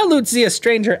ago. Now Lutzi a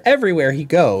stranger everywhere he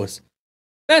goes.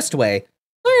 Best way,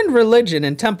 learned religion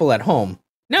and temple at home.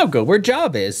 Now go where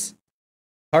job is.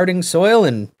 Carting soil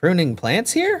and pruning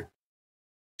plants here?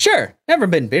 Sure, never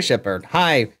been bishop or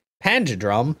high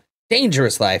panjadrum.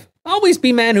 Dangerous life. Always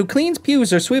be man who cleans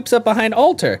pews or sweeps up behind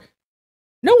altar.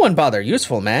 No one bother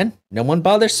useful man. No one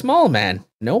bother small man.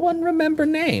 No one remember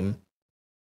name.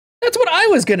 That's what I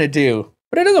was gonna do,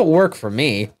 but it doesn't work for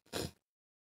me.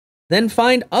 Then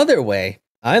find other way.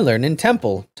 I learn in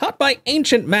temple, taught by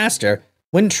ancient master.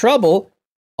 When trouble,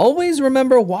 always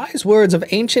remember wise words of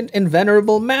ancient and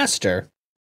venerable master.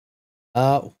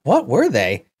 What were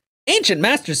they? Ancient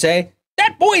master say,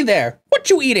 that boy there, what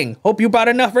you eating? Hope you brought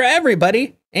enough for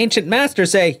everybody. Ancient master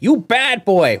say, you bad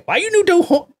boy, why you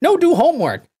no do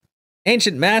homework?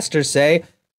 Ancient master say,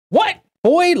 what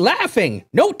boy laughing?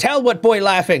 No tell what boy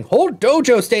laughing, whole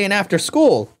dojo staying after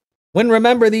school. When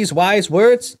remember these wise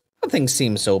words, nothing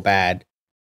seems so bad.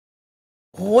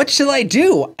 What shall I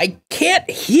do? I can't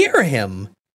hear him.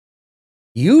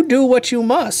 You do what you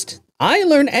must. I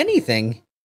learn anything.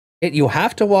 Yet you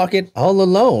have to walk it all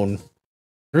alone.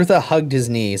 Brutha hugged his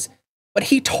knees. But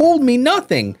he told me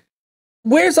nothing.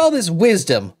 Where's all this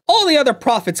wisdom? All the other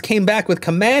prophets came back with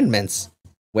commandments.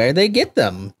 Where they get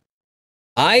them?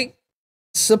 I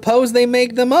suppose they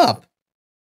make them up.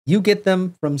 You get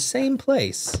them from same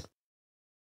place.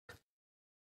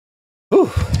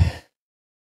 Ooh.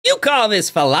 You call this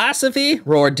philosophy?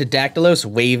 Roared Didactylos,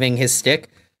 waving his stick.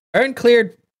 Ern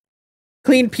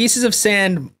cleaned pieces of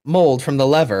sand mold from the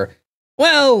lever.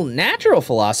 Well, natural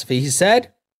philosophy, he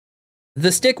said.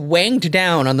 The stick wanged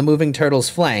down on the moving turtle's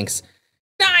flanks.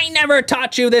 I never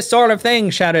taught you this sort of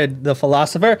thing, shouted the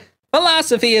philosopher.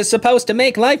 Philosophy is supposed to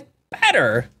make life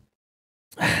better.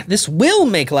 This will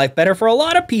make life better for a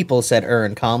lot of people, said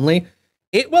Ern calmly.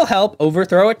 It will help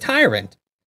overthrow a tyrant.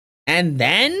 And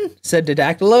then, said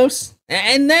Didactylos,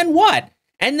 and then what?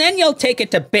 And then you'll take it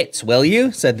to bits, will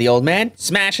you? Said the old man.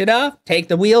 Smash it off, take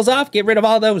the wheels off, get rid of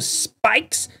all those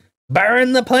spikes,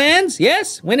 burn the plans,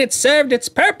 yes? When it's served its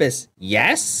purpose,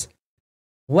 yes?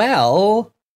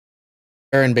 Well,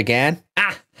 Ern began.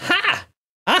 Aha!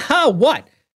 Aha, what?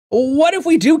 What if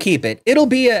we do keep it? It'll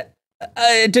be a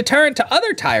deterrent to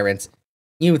other tyrants.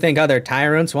 You think other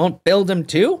tyrants won't build them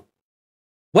too?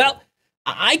 Well,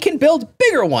 I can build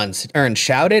bigger ones, Ern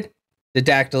shouted.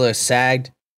 Didactylos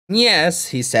sagged. Yes,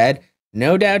 he said.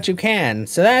 No doubt you can,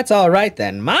 so that's all right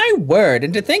then. My word,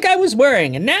 and to think I was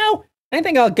worrying, and now I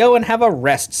think I'll go and have a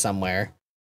rest somewhere.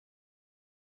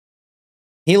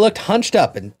 He looked hunched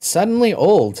up and suddenly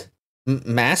old.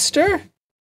 Master?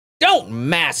 Don't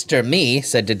master me,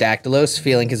 said Didactylos,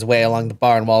 feeling his way along the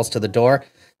barn walls to the door.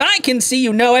 I can see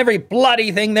you know every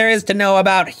bloody thing there is to know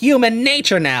about human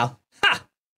nature now. Ha!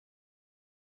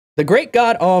 The great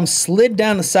god Om slid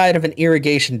down the side of an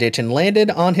irrigation ditch and landed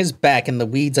on his back in the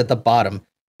weeds at the bottom.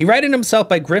 He righted himself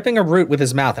by gripping a root with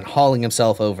his mouth and hauling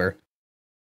himself over.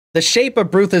 The shape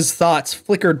of Brutha's thoughts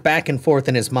flickered back and forth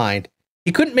in his mind.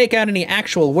 He couldn't make out any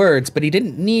actual words, but he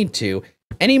didn't need to,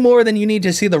 any more than you need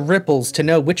to see the ripples to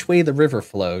know which way the river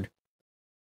flowed.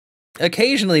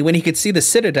 Occasionally, when he could see the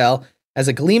citadel as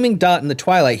a gleaming dot in the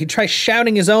twilight, he'd try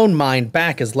shouting his own mind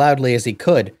back as loudly as he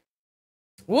could.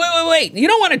 Wait, you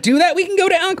don't want to do that? We can go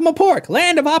to Ankh-Morpork,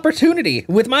 land of opportunity.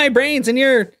 With my brains and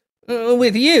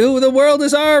with you, the world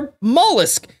is our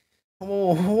mollusk.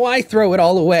 Why throw it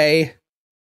all away?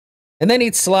 And then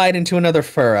he'd slide into another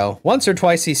furrow. Once or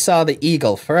twice he saw the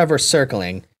eagle, forever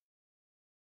circling.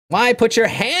 Why put your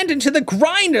hand into the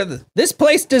grinder? This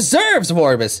place deserves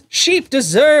Vorbis. Sheep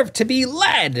deserve to be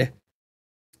led.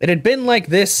 It had been like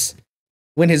this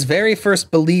when his very first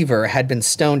believer had been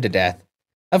stoned to death.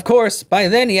 Of course, by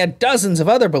then he had dozens of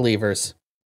other believers.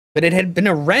 But it had been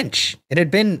a wrench. It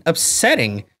had been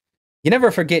upsetting. You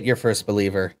never forget your first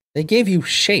believer. They gave you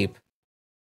shape.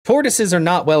 Tortoises are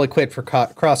not well equipped for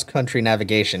cross-country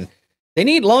navigation. They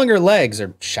need longer legs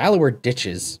or shallower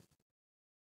ditches.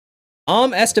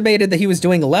 Om estimated that he was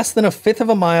doing less than 1/5 of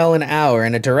a mile an hour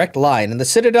in a direct line, and the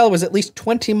citadel was at least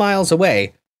 20 miles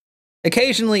away.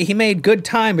 Occasionally, he made good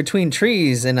time between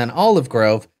trees in an olive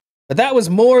grove, but that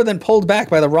was more than pulled back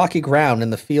by the rocky ground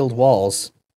and the field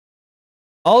walls.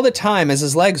 All the time, as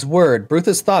his legs whirred,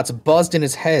 Brutha's thoughts buzzed in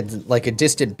his head like a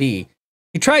distant bee.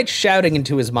 He tried shouting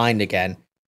into his mind again.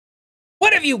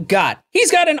 What have you got?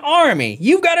 He's got an army.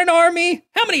 You've got an army?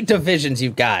 How many divisions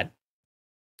you've got?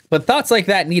 But thoughts like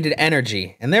that needed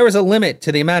energy, and there was a limit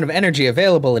to the amount of energy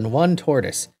available in one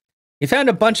tortoise. He found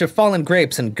a bunch of fallen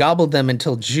grapes and gobbled them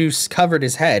until juice covered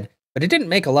his head, but it didn't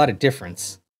make a lot of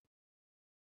difference.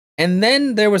 And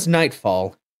then there was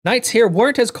nightfall. Nights here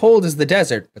weren't as cold as the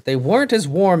desert, but they weren't as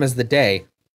warm as the day.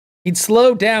 He'd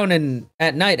slow down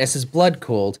at night as his blood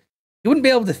cooled. He wouldn't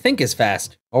be able to think as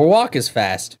fast, or walk as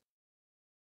fast.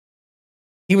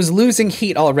 He was losing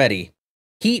heat already.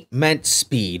 Heat meant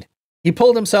speed. He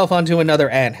pulled himself onto another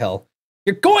anthill.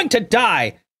 You're going to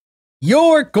die!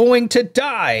 You're going to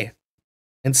die!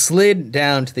 And slid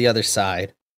down to the other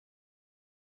side.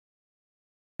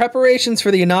 Preparations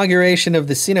for the inauguration of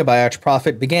the Cenobite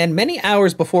prophet began many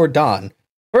hours before dawn.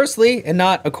 Firstly, and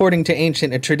not according to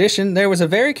ancient tradition, there was a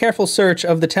very careful search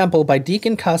of the temple by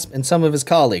Deacon Cusp and some of his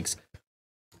colleagues.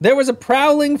 There was a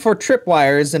prowling for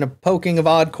tripwires and a poking of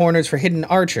odd corners for hidden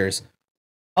archers.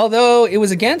 Although it was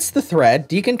against the thread,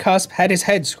 Deacon Cusp had his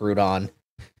head screwed on.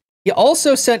 He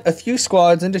also sent a few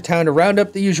squads into town to round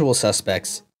up the usual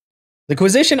suspects. The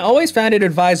Inquisition always found it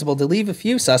advisable to leave a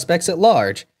few suspects at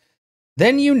large.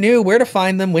 Then you knew where to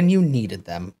find them when you needed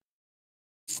them.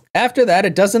 After that, a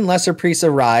dozen lesser priests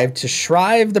arrived to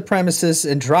shrive the premises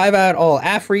and drive out all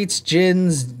afrits,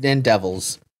 jinns, and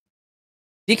devils.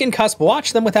 Deacon Cusp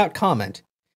watched them without comment.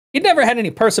 He'd never had any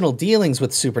personal dealings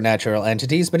with supernatural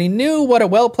entities, but he knew what a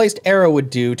well-placed arrow would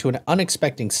do to an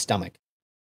unexpecting stomach.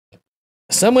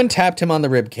 Someone tapped him on the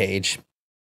ribcage.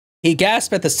 He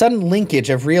gasped at the sudden linkage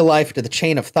of real life to the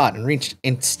chain of thought and reached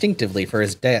instinctively for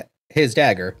his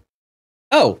dagger.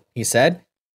 Oh, he said.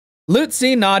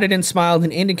 Lutzi nodded and smiled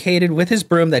and indicated with his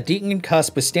broom that Deacon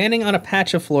Cusp was standing on a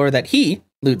patch of floor that he,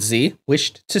 Lutzi,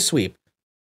 wished to sweep.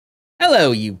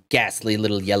 Hello, you ghastly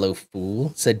little yellow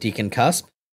fool, said Deacon Cusp.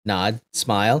 Nod,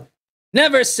 smile.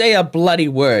 Never say a bloody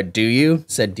word, do you?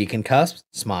 Said Deacon Cusp.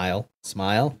 Smile,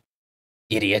 smile.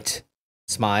 Idiot.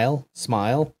 Smile,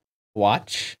 smile.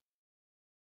 Watch.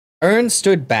 Ern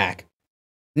stood back.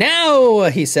 Now,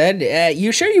 he said,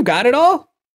 you sure you got it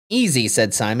all? Easy,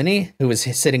 said Simony, who was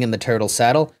sitting in the turtle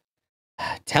saddle.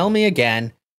 Tell me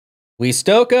again. We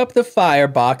stoke up the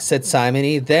firebox, said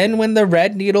Simony. Then when the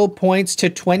red needle points to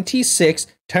 26,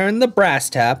 turn the brass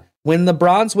tap. When the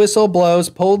bronze whistle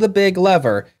blows, pull the big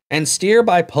lever, and steer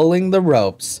by pulling the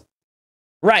ropes.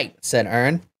 Right, said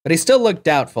Ern, but he still looked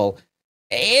doubtful.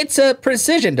 It's a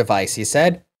precision device, he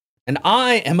said. And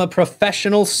I am a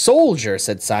professional soldier,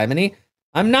 said Simony.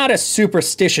 I'm not a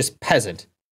superstitious peasant.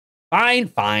 Fine,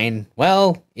 fine.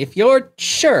 Well, if you're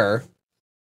sure.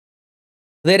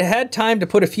 They'd had time to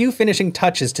put a few finishing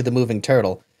touches to the moving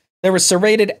turtle. There were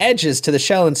serrated edges to the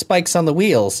shell and spikes on the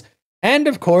wheels. And,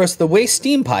 of course, the waste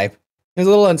steam pipe. He was a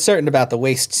little uncertain about the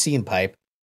waste steam pipe.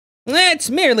 It's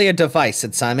merely a device,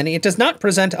 said Simony. It does not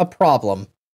present a problem.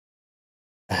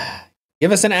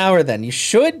 Give us an hour, then. You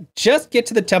should just get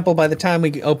to the temple by the time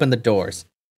we open the doors.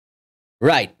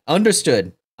 Right,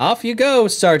 understood. Off you go,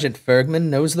 Sergeant Fergman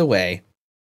knows the way.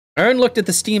 Ern looked at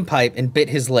the steam pipe and bit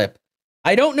his lip.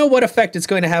 I don't know what effect it's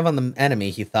going to have on the enemy,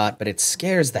 he thought, but it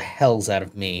scares the hells out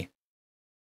of me.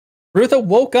 Brutha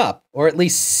woke up, or at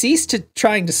least ceased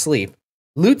trying to sleep.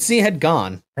 Lutzi had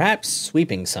gone, perhaps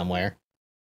sweeping somewhere.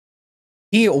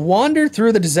 He wandered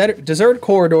through the deserted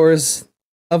corridors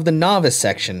of the novice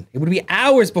section. It would be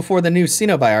hours before the new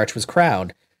Cenobi Arch was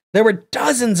crowned. There were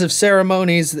dozens of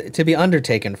ceremonies to be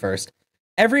undertaken first.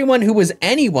 Everyone who was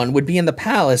anyone would be in the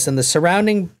palace and the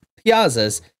surrounding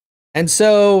piazzas, and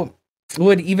so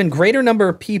would even greater number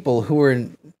of people who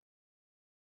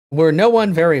were no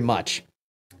one very much.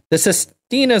 The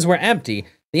sestinas were empty,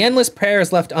 the endless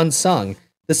prayers left unsung.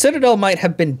 The citadel might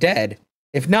have been dead,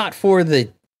 if not for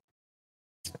the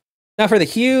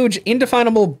huge,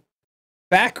 indefinable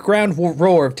background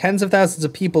roar of tens of thousands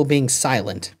of people being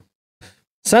silent.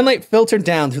 Sunlight filtered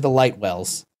down through the light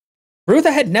wells.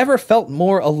 Brutha had never felt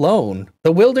more alone.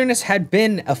 The wilderness had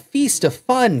been a feast of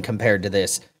fun compared to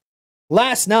this.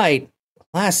 Last night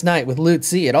with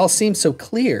Lutzi, it all seemed so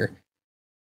clear.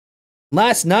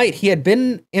 Last night, he had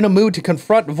been in a mood to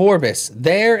confront Vorbis,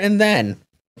 there and then.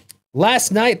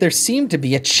 Last night, there seemed to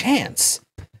be a chance.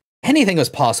 Anything was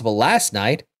possible last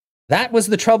night. That was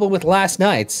the trouble with last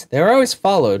nights. They were always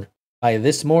followed by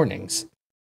this morning's.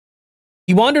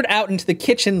 He wandered out into the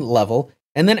kitchen level,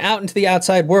 and then out into the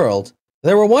outside world.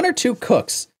 There were one or two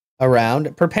cooks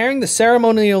around, preparing the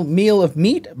ceremonial meal of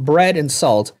meat, bread, and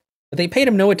salt, but they paid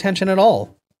him no attention at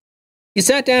all. He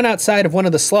sat down outside of one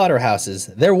of the slaughterhouses.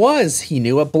 There was, he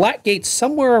knew, a black gate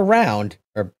somewhere around,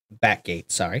 or back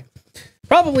gate, sorry.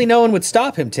 Probably no one would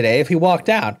stop him today if he walked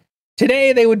out.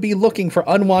 Today they would be looking for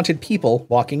unwanted people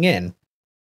walking in.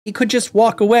 He could just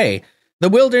walk away. The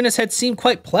wilderness had seemed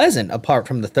quite pleasant, apart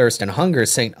from the thirst and hunger.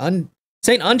 Saint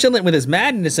Undulant, with his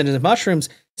madness and his mushrooms,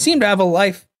 seemed to have a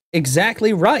life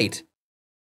exactly right.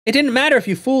 It didn't matter if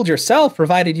you fooled yourself,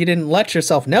 provided you didn't let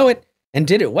yourself know it, and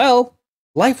did it well.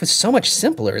 Life was so much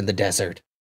simpler in the desert.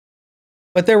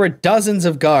 But there were dozens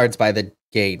of guards by the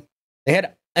gate. They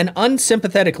had an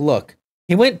unsympathetic look.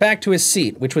 He went back to his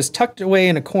seat, which was tucked away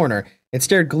in a corner, and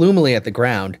stared gloomily at the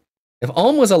ground. If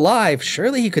Ulm was alive,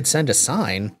 surely he could send a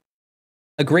sign.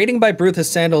 A grating by Brutha's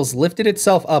sandals lifted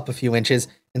itself up a few inches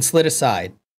and slid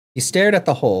aside. He stared at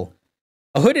the hole.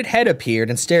 A hooded head appeared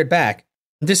and stared back,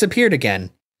 and disappeared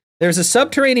again. There was a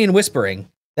subterranean whispering.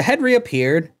 The head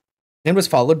reappeared, and was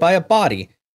followed by a body.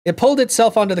 It pulled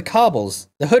itself onto the cobbles.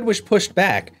 The hood was pushed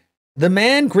back. The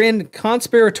man grinned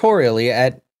conspiratorially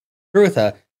at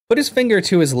Brutha, put his finger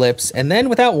to his lips, and then,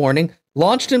 without warning,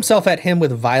 launched himself at him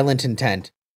with violent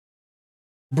intent.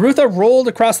 Brutha rolled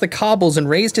across the cobbles and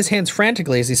raised his hands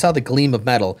frantically as he saw the gleam of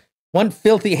metal. One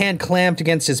filthy hand clamped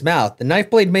against his mouth. The knife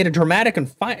blade made a dramatic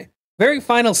and very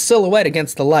final silhouette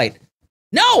against the light.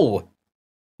 No!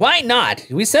 Why not?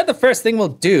 We said the first thing we'll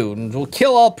do, and we'll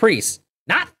kill all priests.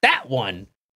 Not that one!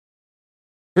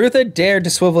 Brutha dared to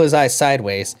swivel his eyes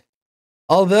sideways.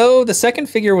 Although the second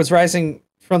figure was rising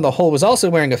from the hole was also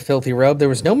wearing a filthy robe, there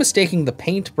was no mistaking the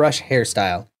paintbrush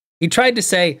hairstyle. He tried to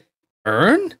say,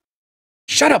 Ern?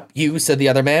 Shut up, you, said the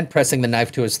other man, pressing the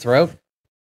knife to his throat.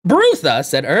 Brutha,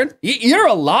 said Ern, you're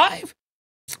alive?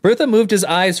 Brutha moved his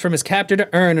eyes from his captor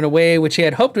to Ern in a way which he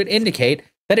had hoped would indicate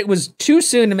that it was too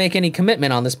soon to make any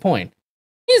commitment on this point.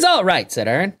 He's all right, said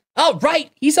Ern. All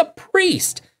right, he's a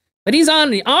priest. But he's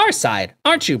on our side,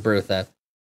 aren't you, Brutha?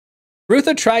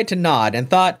 Brutha tried to nod and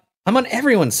thought, I'm on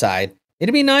everyone's side.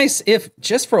 It'd be nice if,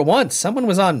 just for once, someone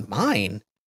was on mine.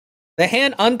 The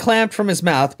hand unclamped from his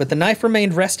mouth, but the knife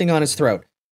remained resting on his throat.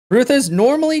 Brutha's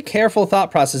normally careful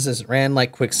thought processes ran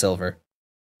like quicksilver.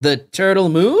 The turtle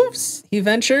moves? He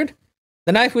ventured.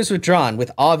 The knife was withdrawn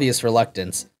with obvious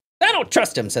reluctance. I don't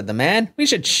trust him, said the man. We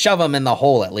should shove him in the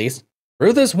hole, at least.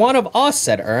 Brutha's one of us,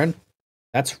 said Ern.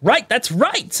 That's right,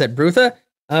 said Brutha.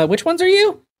 Which ones are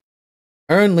you?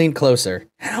 Ern leaned closer.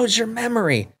 How's your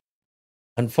memory?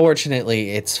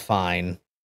 Unfortunately, it's fine.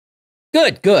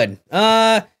 Good.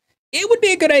 It would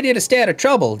be a good idea to stay out of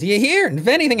trouble, do you hear? And if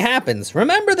anything happens,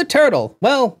 remember the turtle.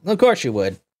 Well, of course you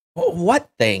would. What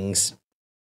things?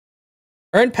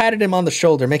 Ern patted him on the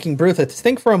shoulder, making Brutha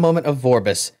think for a moment of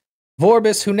Vorbis.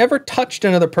 Vorbis, who never touched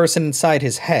another person inside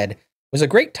his head, was a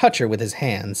great toucher with his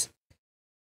hands.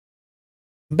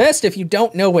 Best if you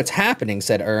don't know what's happening,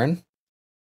 said Ern.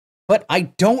 But I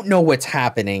don't know what's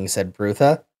happening, said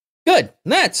Brutha. Good,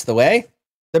 that's the way.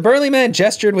 The burly man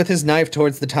gestured with his knife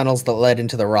towards the tunnels that led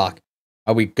into the rock.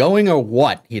 Are we going or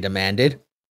what? He demanded.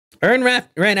 Ern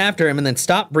ran after him and then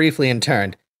stopped briefly and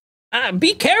turned.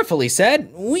 Be careful, he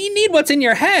said. We need what's in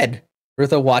your head.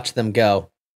 Brutha watched them go.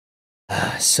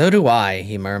 So do I,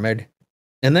 he murmured.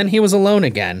 And then he was alone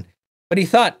again. But he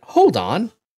thought, hold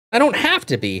on. I don't have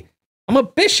to be. I'm a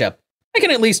bishop. I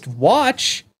can at least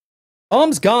watch.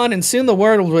 Alm's gone and soon the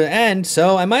world will end,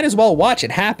 so I might as well watch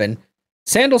it happen.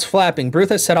 Sandals flapping,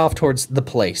 Brutha set off towards the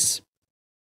place.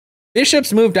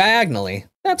 Bishops move diagonally.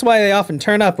 That's why they often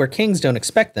turn up where kings don't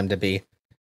expect them to be.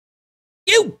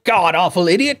 You god-awful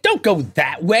idiot, don't go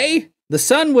that way! The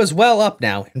sun was well up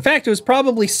now. In fact, it was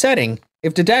probably setting,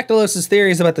 if Didactylos'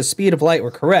 theories about the speed of light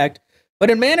were correct, but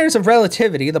in matters of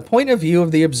relativity, the point of view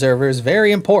of the observer is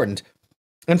very important.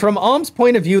 And from Alm's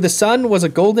point of view, the sun was a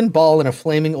golden ball in a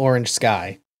flaming orange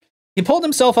sky. He pulled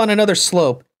himself on another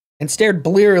slope and stared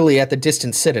blearily at the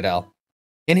distant citadel.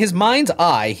 In his mind's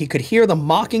eye, he could hear the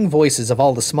mocking voices of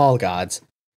all the small gods.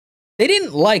 They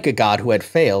didn't like a god who had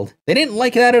failed. They didn't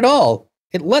like that at all.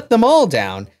 It let them all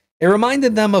down. It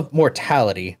reminded them of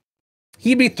mortality.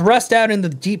 He'd be thrust out into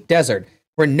the deep desert,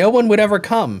 where no one would ever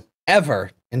come,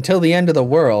 ever, until the end of the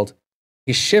world.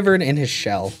 He shivered in his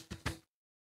shell.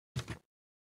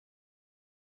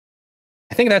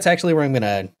 I think that's actually where I'm going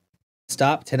to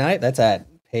stop tonight. That's at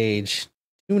page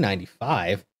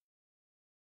 295.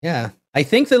 Yeah. I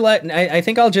think I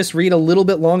think I'll just read a little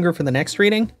bit longer for the next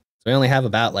reading. So we only have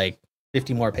about like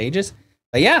 50 more pages.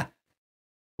 But yeah,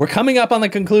 we're coming up on the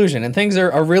conclusion and things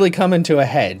are really coming to a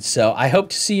head. So I hope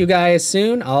to see you guys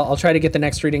soon. I'll try to get the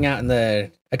next reading out in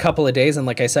a couple of days. And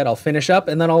like I said, I'll finish up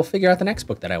and then I'll figure out the next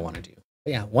book that I want to do.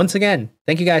 But yeah, once again,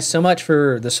 thank you guys so much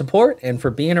for the support and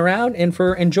for being around and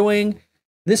for enjoying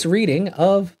this reading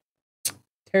of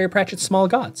Terry Pratchett's Small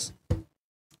Gods.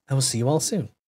 I will see you all soon.